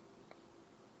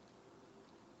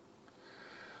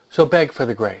 So beg for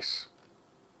the grace.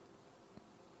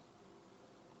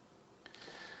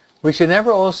 We should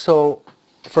never also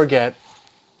forget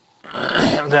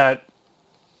that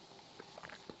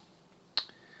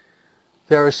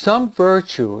there are some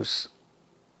virtues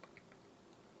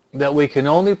that we can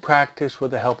only practice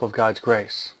with the help of God's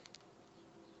grace.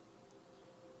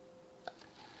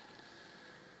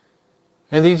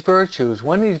 And these virtues,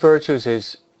 one of these virtues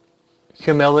is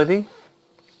humility,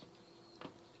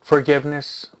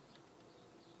 forgiveness,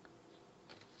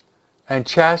 and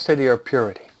chastity or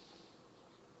purity.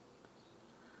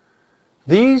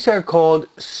 These are called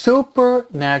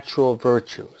supernatural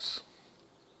virtues.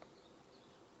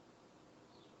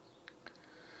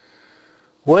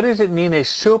 What does it mean, a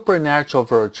supernatural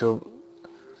virtue,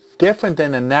 different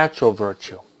than a natural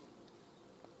virtue?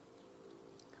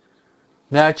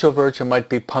 Natural virtue might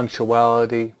be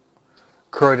punctuality,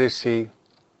 courtesy,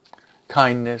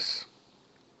 kindness.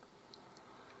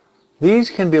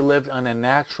 These can be lived on a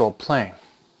natural plane.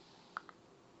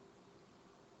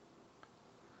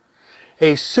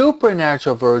 A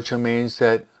supernatural virtue means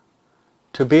that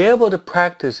to be able to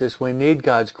practice this, we need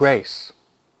God's grace.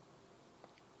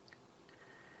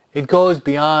 It goes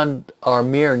beyond our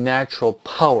mere natural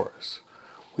powers.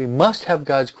 We must have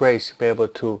God's grace to be able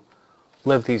to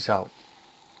live these out.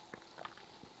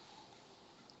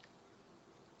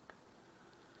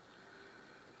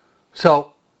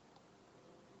 So,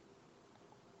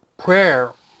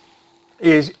 prayer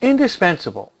is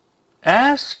indispensable.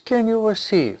 Ask and you'll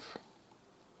receive.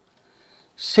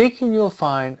 Seek and you'll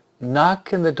find.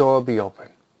 Knock and the door will be open.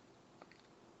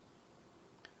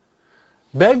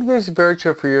 Beg this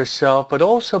virtue for yourself, but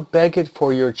also beg it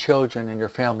for your children and your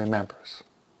family members.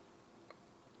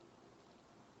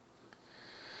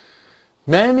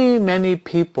 Many, many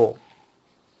people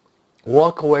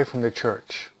walk away from the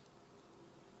church.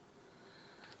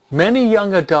 Many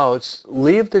young adults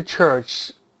leave the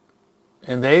church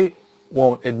and they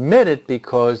won't admit it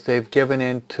because they've given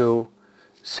in to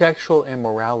sexual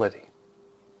immorality.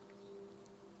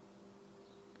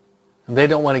 And they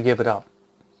don't want to give it up.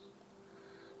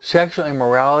 Sexual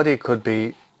immorality could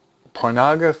be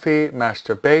pornography,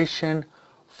 masturbation,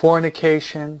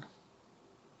 fornication,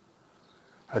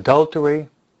 adultery,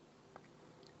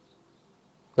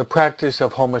 the practice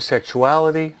of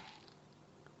homosexuality.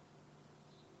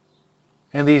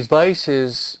 And these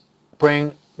vices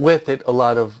bring with it a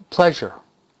lot of pleasure.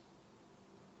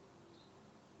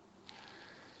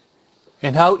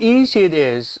 And how easy it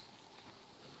is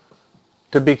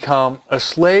to become a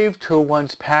slave to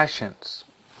one's passions.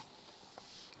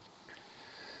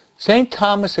 St.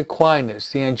 Thomas Aquinas,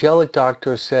 the angelic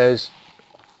doctor, says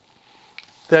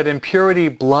that impurity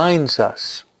blinds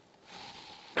us.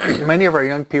 Many of our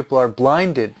young people are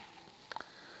blinded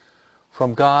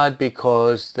from God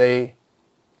because they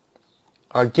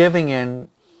are giving in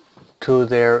to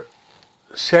their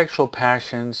sexual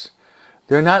passions.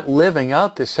 They're not living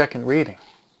out the second reading.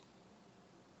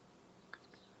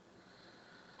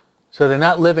 So they're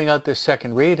not living out the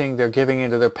second reading, they're giving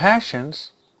into their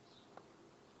passions.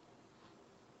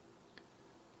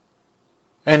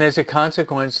 And as a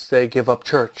consequence, they give up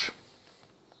church.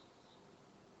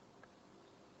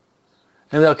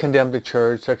 And they'll condemn the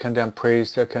church, they'll condemn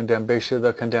priests, they'll condemn bishops,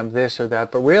 they'll condemn this or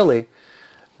that, but really,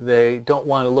 they don't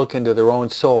want to look into their own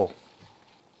soul.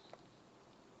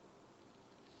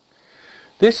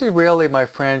 This is really, my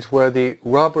friends, where the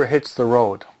rubber hits the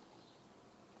road.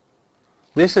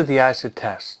 This is the acid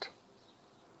test.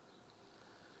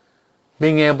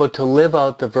 Being able to live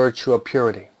out the virtue of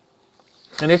purity.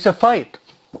 And it's a fight.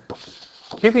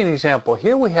 I'll give you an example.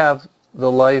 Here we have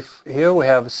the life, here we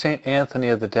have St. Anthony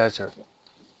of the Desert.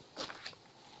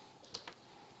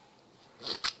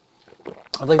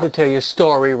 I'd like to tell you a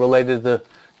story related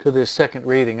to the second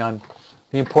reading on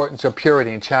the importance of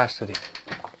purity and chastity.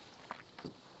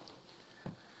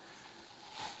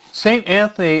 St.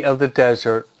 Anthony of the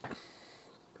Desert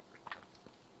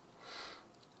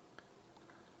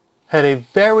had a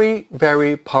very,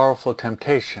 very powerful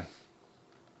temptation.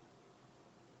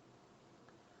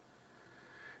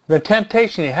 The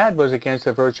temptation he had was against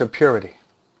the virtue of purity.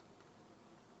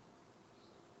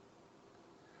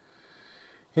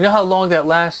 You know how long that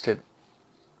lasted?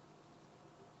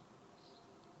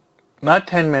 Not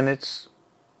 10 minutes,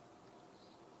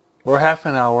 or half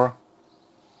an hour,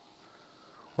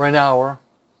 or an hour,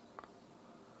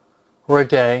 or a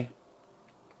day.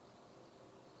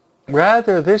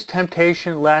 Rather, this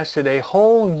temptation lasted a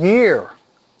whole year.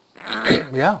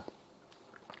 Yeah.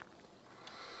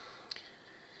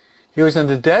 He was in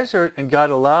the desert and God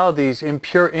allowed these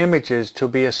impure images to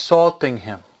be assaulting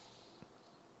him.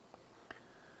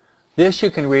 This you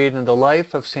can read in the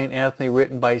life of St. Anthony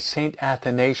written by St.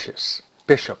 Athanasius,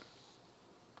 bishop.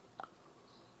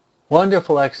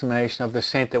 Wonderful explanation of the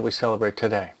saint that we celebrate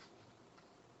today.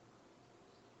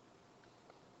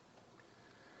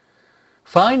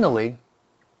 Finally,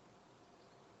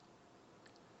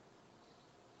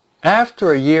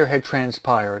 after a year had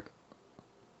transpired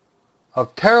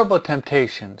of terrible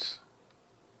temptations,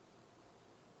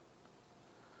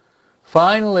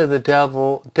 finally the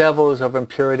devils of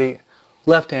impurity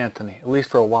left Anthony, at least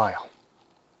for a while.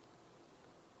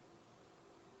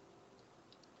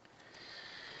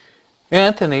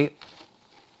 Anthony,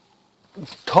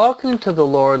 talking to the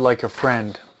Lord like a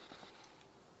friend,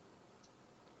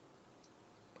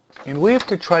 and we have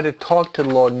to try to talk to the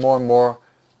Lord more and more,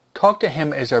 talk to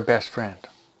Him as our best friend.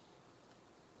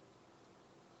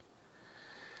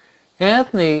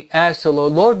 Anthony asked the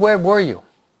Lord, Lord, where were you?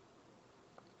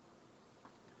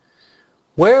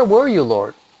 Where were you,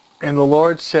 Lord? And the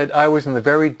Lord said, I was in the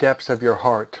very depths of your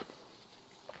heart.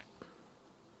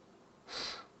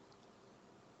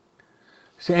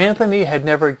 See, Anthony had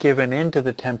never given in to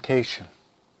the temptation.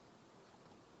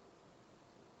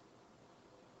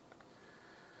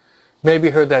 Maybe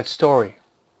you heard that story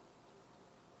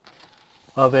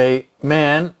of a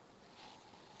man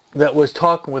that was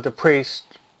talking with a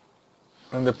priest,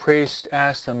 and the priest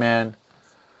asked the man,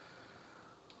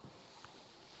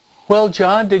 well,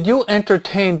 John, did you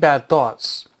entertain bad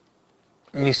thoughts?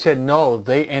 And he said, no,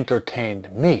 they entertained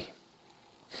me.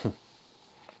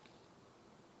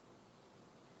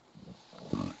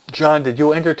 John, did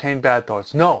you entertain bad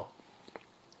thoughts? No,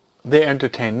 they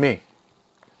entertained me.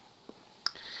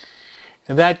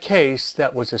 In that case,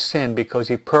 that was a sin because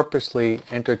he purposely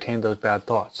entertained those bad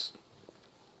thoughts.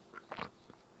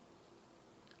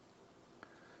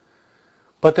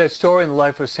 But that story in the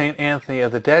life of St. Anthony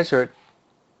of the Desert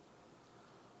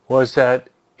was that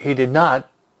he did not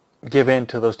give in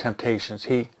to those temptations.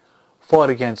 He fought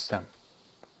against them.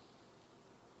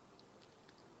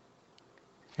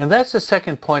 And that's the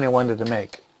second point I wanted to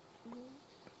make.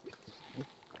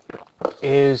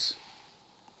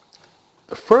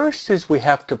 First is we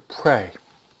have to pray.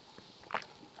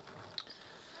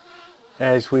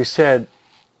 As we said,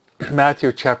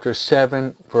 Matthew chapter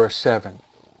 7, verse 7.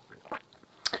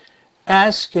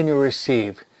 Ask and you'll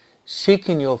receive. Seek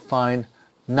and you'll find.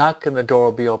 Knock and the door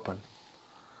will be open.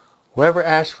 Whoever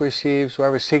asks receives,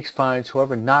 whoever seeks finds,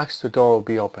 whoever knocks the door will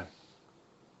be open.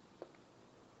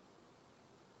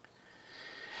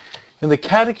 In the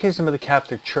Catechism of the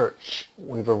Catholic Church,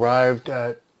 we've arrived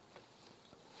at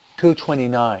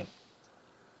 229.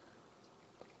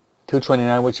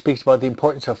 229, which speaks about the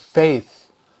importance of faith,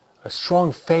 a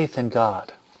strong faith in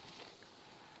God.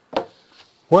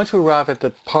 Once we arrive at the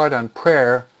part on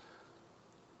prayer,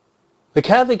 the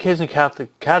Catechism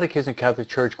Catholic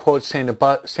Church quotes St.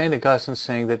 Augustine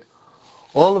saying that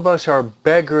all of us are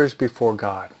beggars before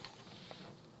God.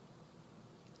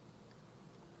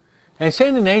 And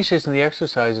St. Ignatius in the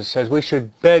Exercises says we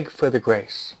should beg for the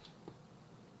grace.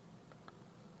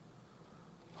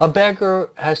 A beggar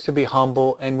has to be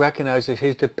humble and recognizes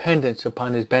his dependence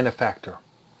upon his benefactor.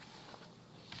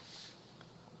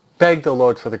 Beg the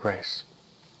Lord for the grace.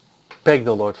 Beg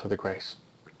the Lord for the grace.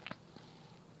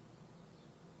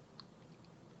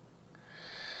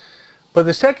 But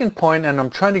the second point, and I'm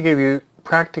trying to give you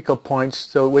practical points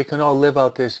so we can all live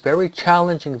out this very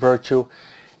challenging virtue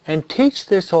and teach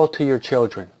this all to your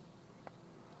children.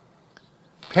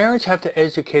 Parents have to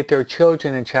educate their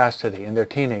children in chastity and their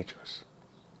teenagers.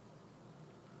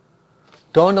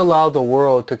 Don't allow the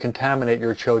world to contaminate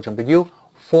your children, but you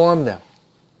form them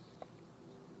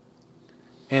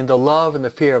in the love and the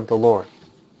fear of the Lord,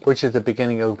 which is the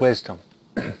beginning of wisdom.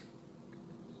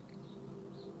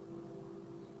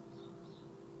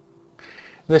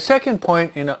 The second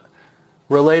point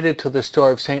related to the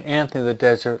story of St. Anthony of the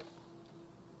Desert,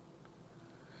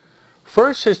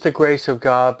 first is the grace of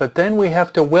God, but then we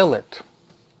have to will it.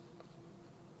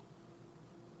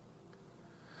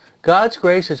 God's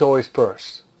grace is always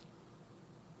first.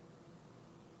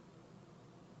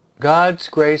 God's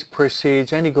grace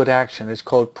precedes any good action. It's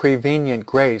called prevenient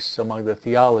grace among the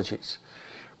theologies.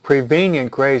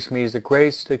 Prevenient grace means the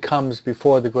grace that comes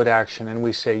before the good action, and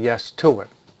we say yes to it.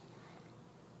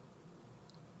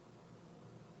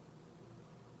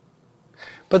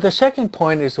 But the second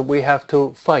point is that we have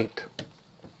to fight.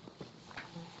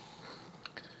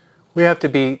 We have to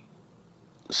be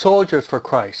soldiers for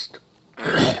Christ.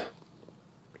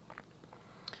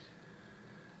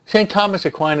 St. Thomas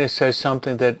Aquinas says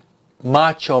something that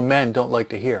macho men don't like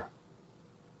to hear.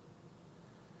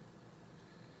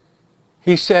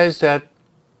 He says that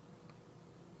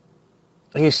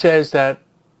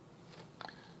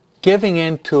giving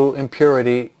in to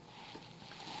impurity,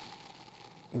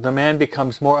 the man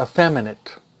becomes more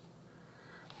effeminate.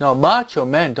 Now, macho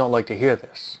men don't like to hear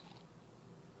this.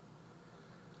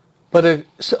 But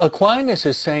Aquinas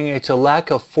is saying it's a lack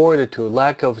of fortitude,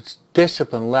 lack of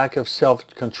discipline, lack of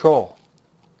self-control,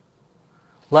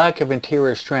 lack of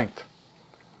interior strength.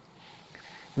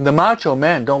 And the macho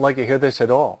men don't like to hear this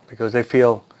at all because they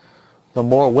feel the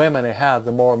more women I have,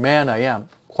 the more man I am.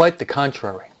 Quite the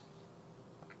contrary.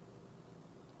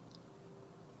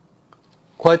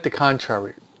 Quite the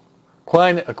contrary.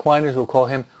 Aquinas will call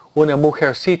him una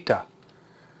mujercita.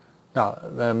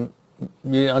 Now,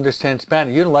 you understand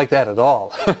Spanish. You don't like that at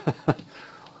all.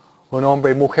 Un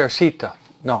hombre mujercita.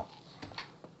 No.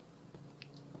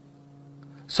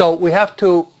 So we have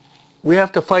to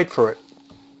fight for it.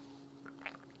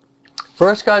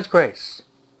 First, God's grace.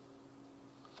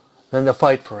 Then the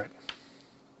fight for it.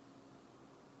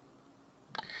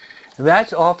 And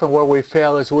that's often where we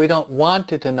fail, is we don't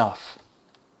want it enough.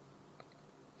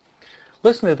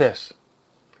 Listen to this.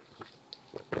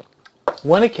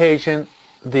 One occasion,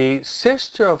 the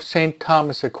sister of St.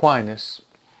 Thomas Aquinas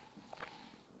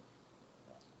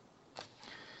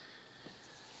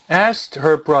asked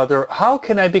her brother, "How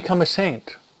can I become a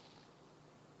saint?"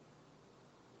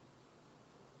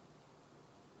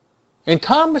 And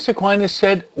Thomas Aquinas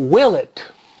said, "Will it.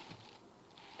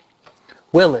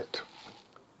 Will it."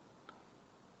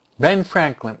 Ben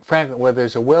Franklin, where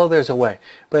there's a will, there's a way.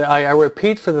 But I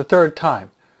repeat for the third time.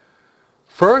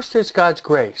 First is God's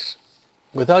grace.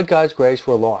 Without God's grace,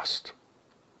 we're lost.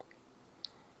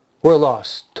 We're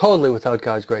lost, totally without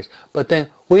God's grace. But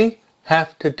then we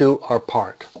have to do our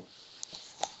part.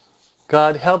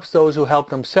 God helps those who help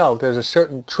themselves. There's a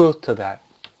certain truth to that.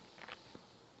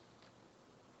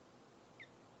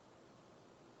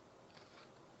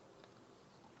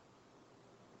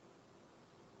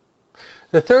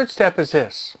 The third step is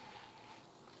this,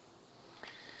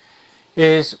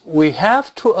 is we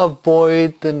have to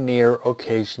avoid the near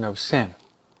occasion of sin.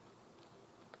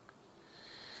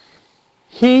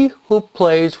 He who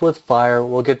plays with fire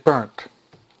will get burnt.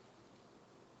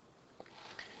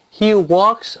 He who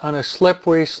walks on a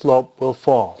slippery slope will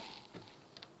fall.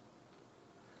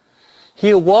 He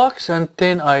who walks on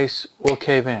thin ice will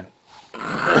cave in.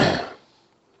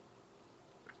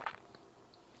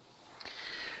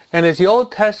 And as the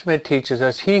Old Testament teaches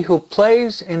us, he who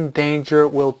plays in danger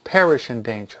will perish in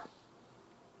danger.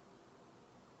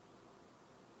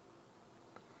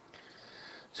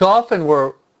 So often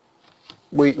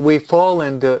we fall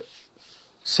into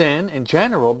sin in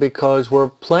general because we're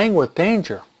playing with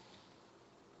danger.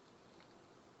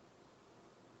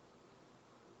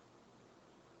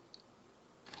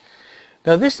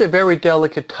 Now this is a very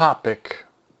delicate topic.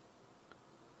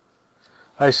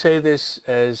 I say this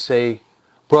as a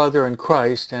brother in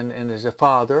Christ and as a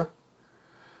father,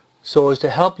 so as to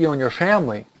help you and your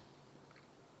family.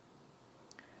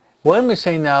 What I'm going to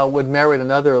say now would merit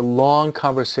another long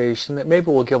conversation that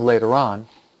maybe we'll give later on.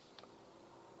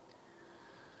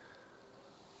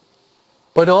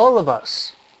 But all of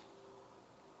us,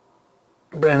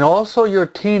 and also your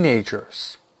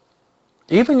teenagers,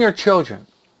 even your children,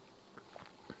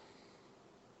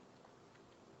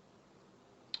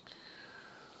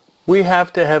 we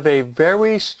have to have a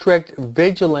very strict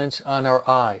vigilance on our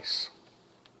eyes.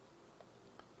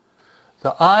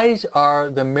 The eyes are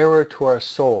the mirror to our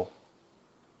soul.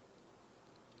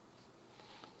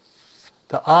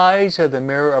 The eyes are the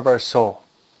mirror of our soul.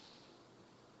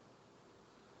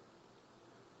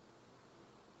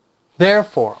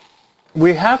 Therefore,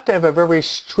 we have to have a very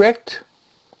strict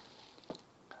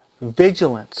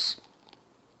vigilance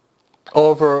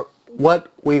over what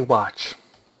we watch.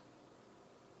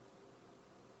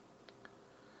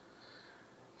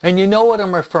 And you know what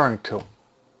I'm referring to.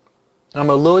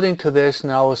 I'm alluding to this,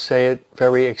 and I will say it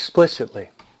very explicitly.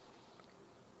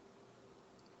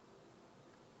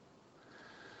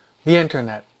 The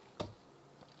Internet.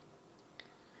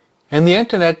 And the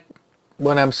Internet,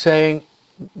 when I'm saying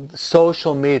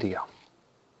social media,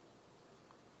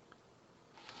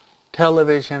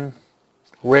 television,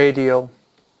 radio,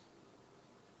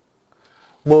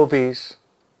 movies,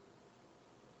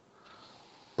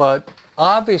 but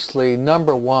obviously,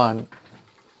 number one,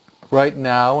 right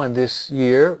now in this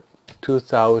year,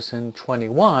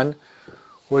 2021,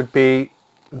 would be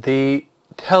the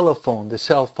telephone, the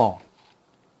cell phone,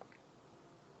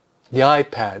 the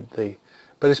iPad,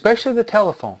 but especially the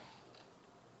telephone.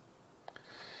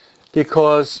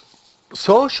 Because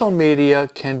social media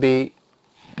can be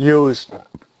used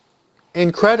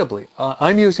incredibly.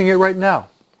 I'm using it right now.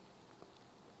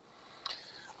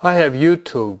 I have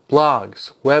YouTube,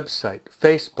 blogs, website,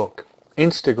 Facebook,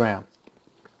 Instagram,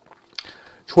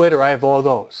 Twitter. I have all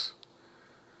those.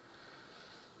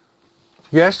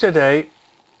 Yesterday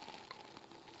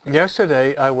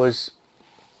I was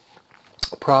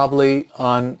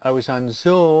on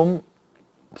Zoom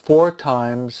 4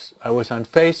 times. I was on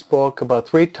Facebook about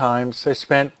 3 times. I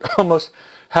spent almost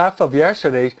half of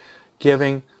yesterday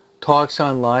giving talks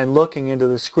online, looking into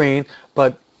the screen,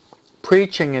 but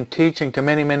preaching and teaching to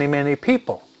many, many, many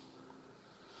people.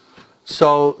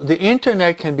 So the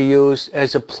Internet can be used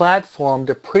as a platform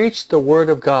to preach the Word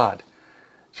of God.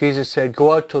 Jesus said,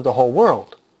 "Go out to the whole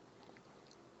world.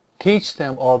 Teach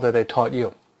them all that I taught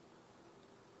you.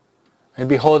 And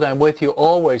behold, I'm with you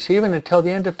always, even until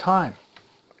the end of time."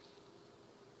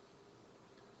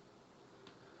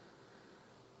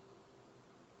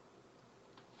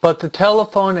 But the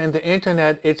telephone and the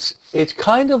Internet, it's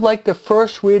kind of like the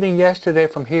first reading yesterday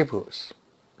from Hebrews.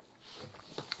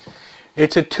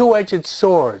 It's a two-edged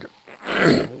sword.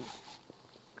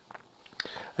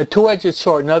 A two-edged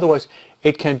sword. In other words,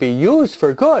 it can be used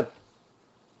for good.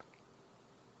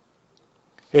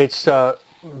 It's the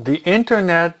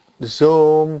internet,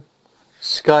 Zoom,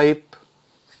 Skype,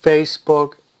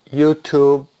 Facebook,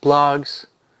 YouTube, blogs,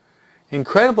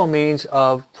 incredible means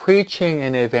of preaching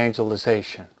and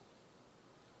evangelization.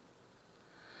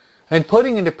 And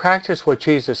putting into practice what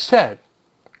Jesus said.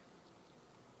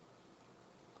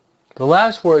 The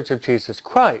last words of Jesus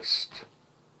Christ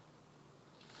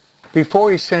before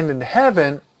he ascended into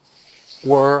heaven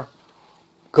were,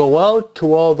 "Go out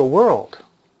to all the world.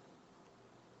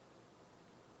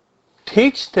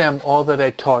 Teach them all that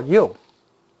I taught you.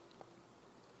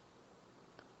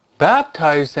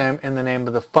 Baptize them in the name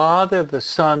of the Father, the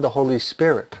Son, the Holy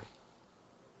Spirit.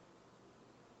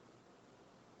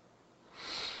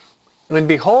 And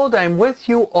behold, I am with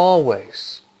you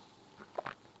always."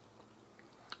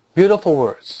 Beautiful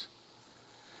words.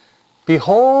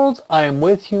 Behold, I am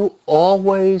with you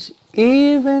always,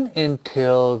 even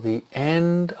until the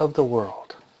end of the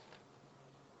world.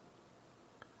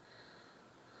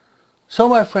 So,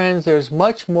 my friends, there's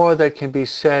much more that can be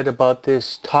said about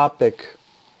this topic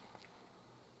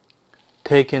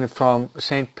taken from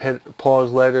St.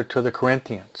 Paul's letter to the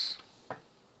Corinthians.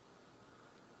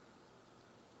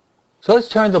 So let's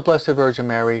turn to the Blessed Virgin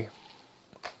Mary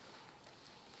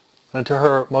and to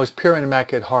her most pure and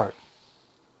immaculate heart,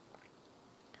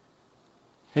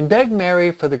 and beg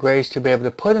Mary for the grace to be able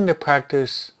to put into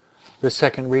practice the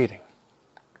second reading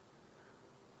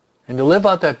and to live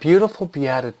out that beautiful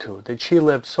beatitude that she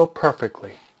lived so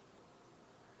perfectly.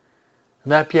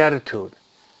 And that beatitude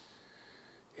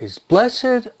is,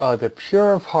 "Blessed are the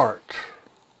pure of heart,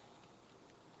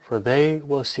 for they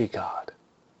will see God."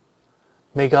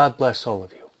 May God bless all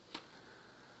of you.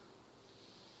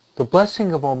 The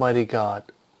blessing of Almighty God,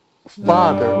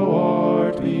 Father,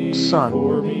 Son,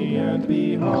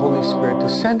 and Holy Spirit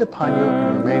descend upon you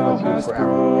and remain with you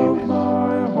forever. Amen.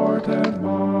 My heart and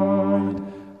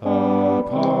mind,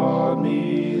 upon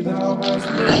me thou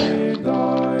hast laid.